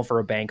original for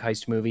a bank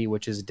heist movie,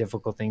 which is a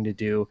difficult thing to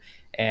do.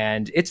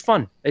 And it's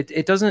fun.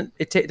 It doesn't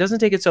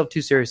take itself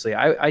too seriously.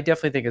 I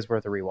definitely think it's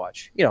worth a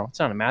rewatch. It's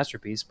not a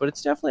masterpiece, but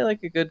it's definitely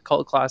like a good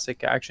cult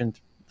classic action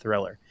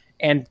thriller.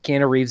 And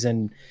Keanu Reeves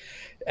and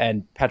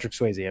Patrick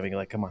Swayze. I mean,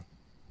 like, come on.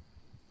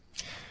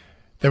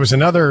 There was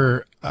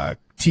another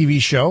TV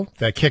show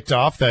that kicked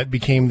off that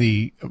became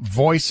the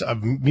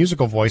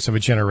musical voice of a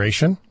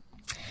generation.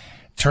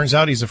 Turns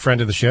out he's a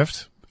friend of the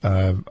shift.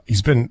 I'm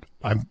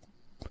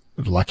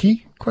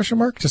lucky,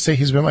 to say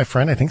he's been my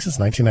friend, I think, since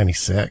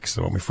 1996,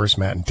 when we first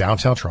met in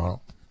downtown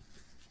Toronto.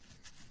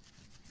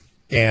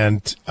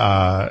 And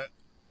at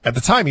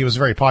the time, he was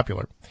very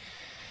popular.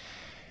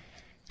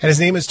 And his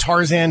name is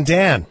Tarzan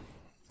Dan.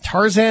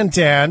 Tarzan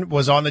Dan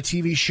was on the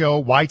TV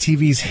show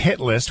YTV's Hit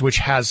List, which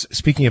has,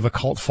 speaking of a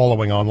cult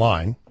following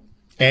online,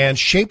 and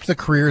shaped the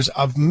careers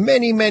of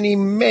many, many,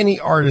 many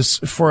artists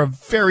for a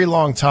very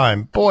long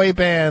time. Boy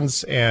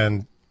bands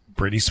and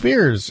Britney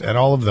Spears and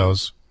all of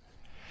those.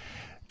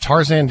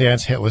 Tarzan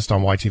Dan's Hit List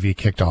on YTV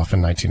kicked off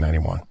in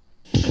 1991.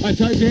 Hi,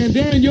 Tarzan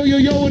Dan. Yo, yo,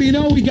 yo, what do you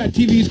know? We got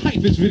TV's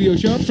hypest video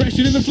show,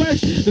 Fresher in the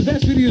Flesh. The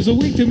best videos a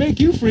week to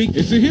make you freak.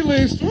 It's the Hit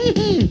List.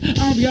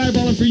 I'll be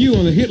eyeballing for you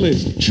on the Hit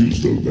List.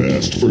 Choose the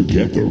best,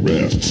 forget the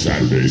rest.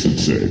 Saturdays at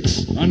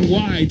 6. On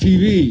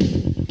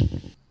YTV.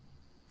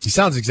 He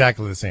sounds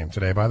exactly the same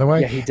today, by the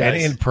way. Yeah, he does.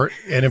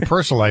 And in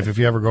personal life, if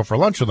you ever go for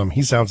lunch with him,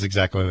 he sounds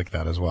exactly like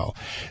that as well.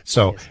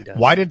 So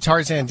why did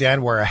Tarzan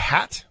Dan wear a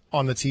hat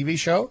on the TV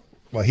show?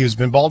 Well, he has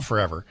been bald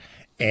forever.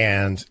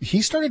 And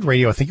he started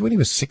radio, I think, when he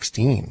was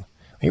 16.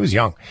 He was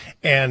young.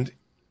 And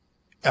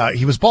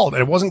he was bald.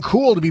 And it wasn't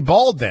cool to be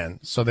bald then.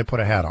 So they put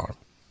a hat on him.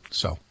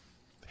 So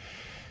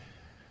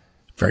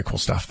very cool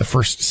stuff. The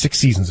first 6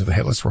 seasons of the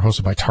Hit List were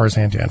hosted by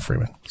Tarzan Dan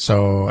Freeman.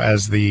 So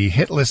as the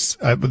Hit List,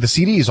 the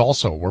CDs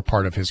also were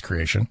part of his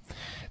creation.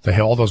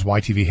 All those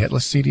YTV Hit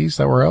List CDs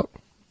that were out.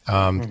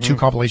 2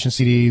 compilation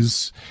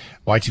CDs,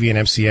 YTV and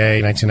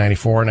MCA,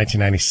 1994,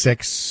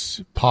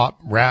 1996, pop,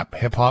 rap,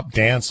 hip-hop,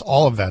 dance,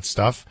 all of that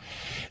stuff.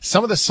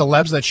 Some of the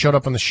celebs that showed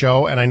up on the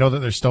show, and I know that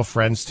they're still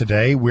friends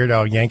today, Weird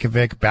Al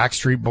Yankovic,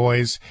 Backstreet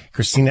Boys,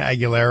 Christina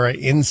Aguilera,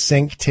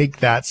 NSYNC, Take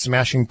That,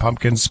 Smashing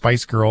Pumpkins,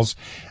 Spice Girls,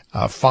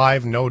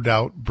 Five, No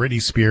Doubt,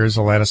 Britney Spears,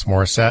 Alanis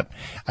Morissette.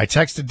 I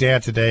texted Dan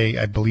today.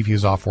 I believe he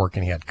was off work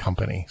and he had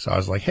company. So I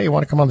was like, hey, you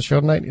want to come on the show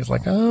tonight? He's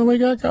like, oh, my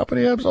God,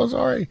 company. I'm so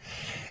sorry.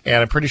 And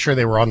I'm pretty sure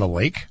they were on the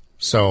lake.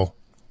 So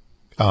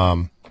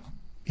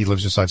he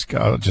lives just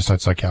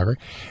outside Calgary.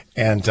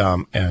 And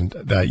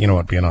that, you know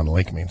what being on the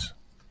lake means.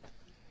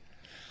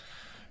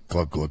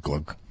 Glug, glug,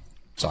 glug.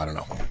 So I don't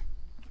know.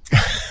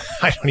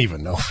 I don't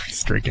even know if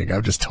he's drinking.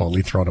 I've just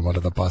totally thrown him under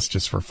the bus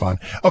just for fun.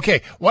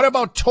 Okay, what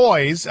about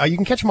toys? You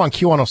can catch him on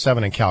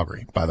Q107 in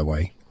Calgary, by the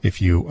way,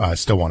 if you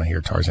still want to hear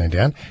Tarzan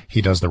Dan.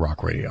 He does the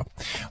rock radio.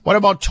 What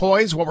about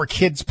toys? What were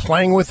kids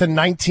playing with in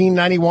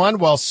 1991?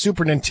 Well,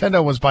 Super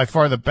Nintendo was by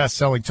far the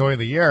best-selling toy of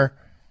the year.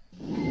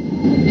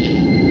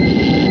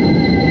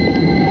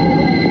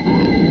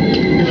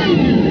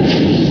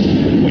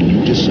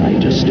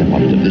 Decide to step up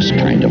to this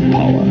kind of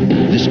power,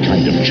 this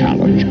kind of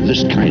challenge,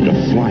 this kind of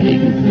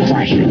flying,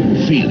 crashing,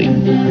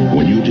 feeling.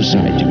 When you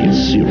decide to get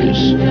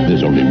serious,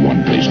 there's only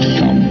one place to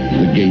come,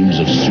 the games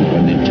of Super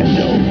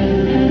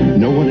Nintendo.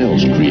 No one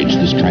else creates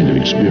this kind of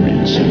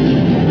experience,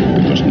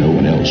 because no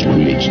one else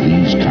creates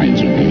these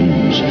kinds of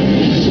games.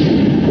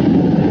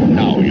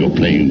 Now you're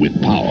playing with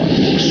power,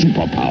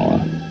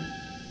 superpower.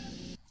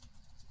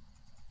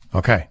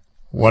 Okay.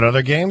 What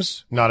other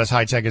games? Not as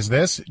high-tech as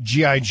this.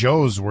 G.I.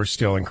 Joes were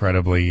still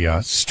incredibly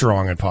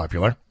strong and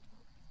popular.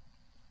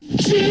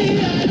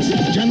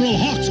 General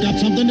Hawk's got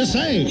something to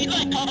say.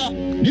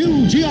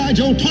 New G.I.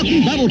 Joe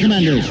talking battle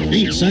commanders.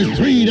 Each says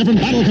 3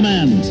 different battle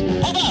commands.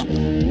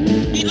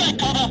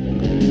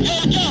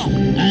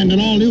 And an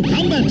all-new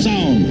combat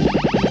sound.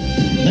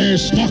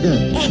 There's Stalker.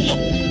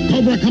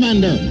 Cobra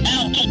Commander.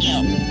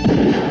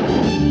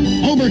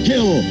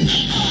 Overkill.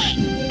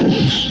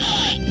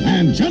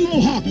 And General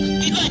Hawk.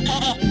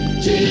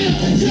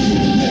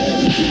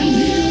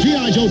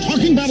 G.I. Joe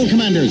talking battle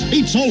commanders,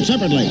 each sold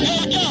separately.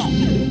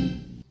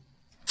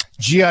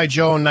 G.I.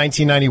 Joe in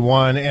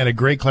 1991, and a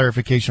great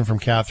clarification from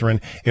Catherine.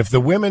 If the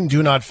women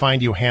do not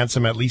find you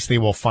handsome, at least they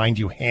will find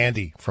you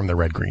handy, from the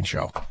Red Green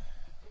Show.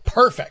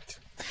 Perfect.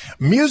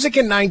 Music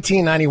in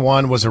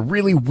 1991 was a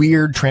really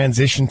weird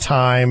transition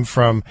time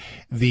from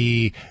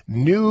the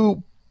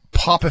new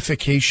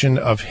popification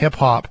of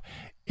hip-hop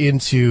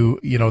into,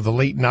 the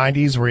late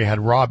 90s where you had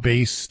raw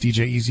bass,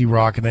 DJ Easy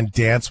Rock, and then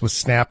dance with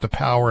Snap the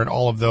Power and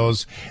all of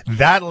those.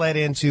 That led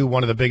into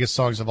one of the biggest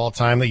songs of all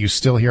time that you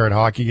still hear at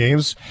hockey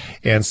games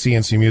and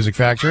CNC Music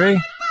Factory.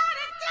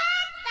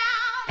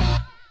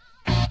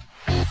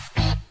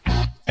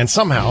 And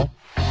somehow,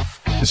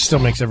 this still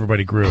makes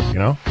everybody groove,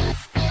 That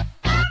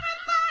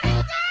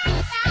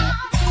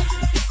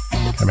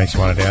makes you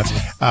want to dance.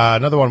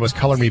 Another one was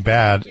Color Me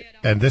Bad,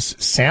 and this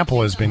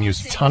sample has been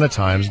used a ton of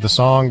times. The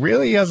song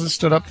really hasn't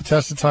stood up the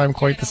test of time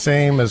quite the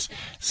same as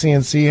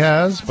CNC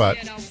has, but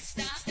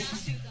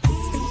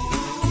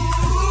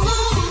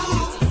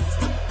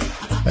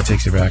that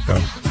takes you back,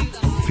 though,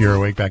 if you're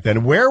awake back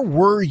then. Where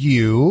were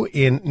you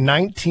in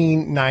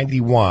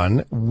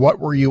 1991? What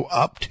were you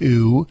up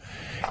to?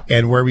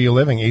 And where were you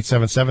living?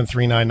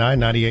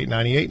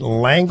 877-399-9898.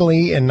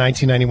 Langley in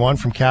 1991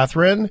 from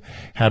Catherine.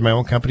 Had my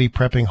own company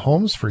prepping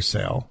homes for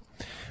sale.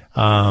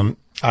 I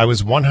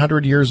was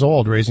 100 years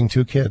old, raising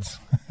 2 kids.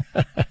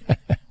 I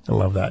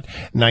love that.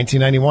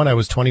 1991, I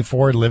was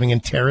 24, living in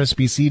Terrace,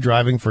 BC,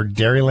 driving for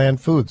Dairyland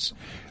Foods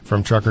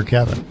from Trucker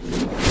Kevin.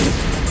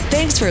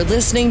 Thanks for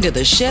listening to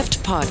the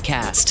Shift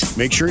Podcast.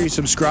 Make sure you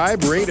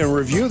subscribe, rate, and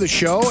review the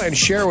show and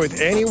share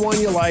with anyone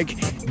you like.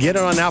 Get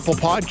it on Apple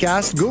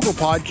Podcasts, Google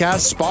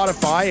Podcasts,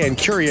 Spotify, and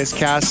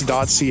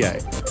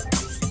CuriousCast.ca.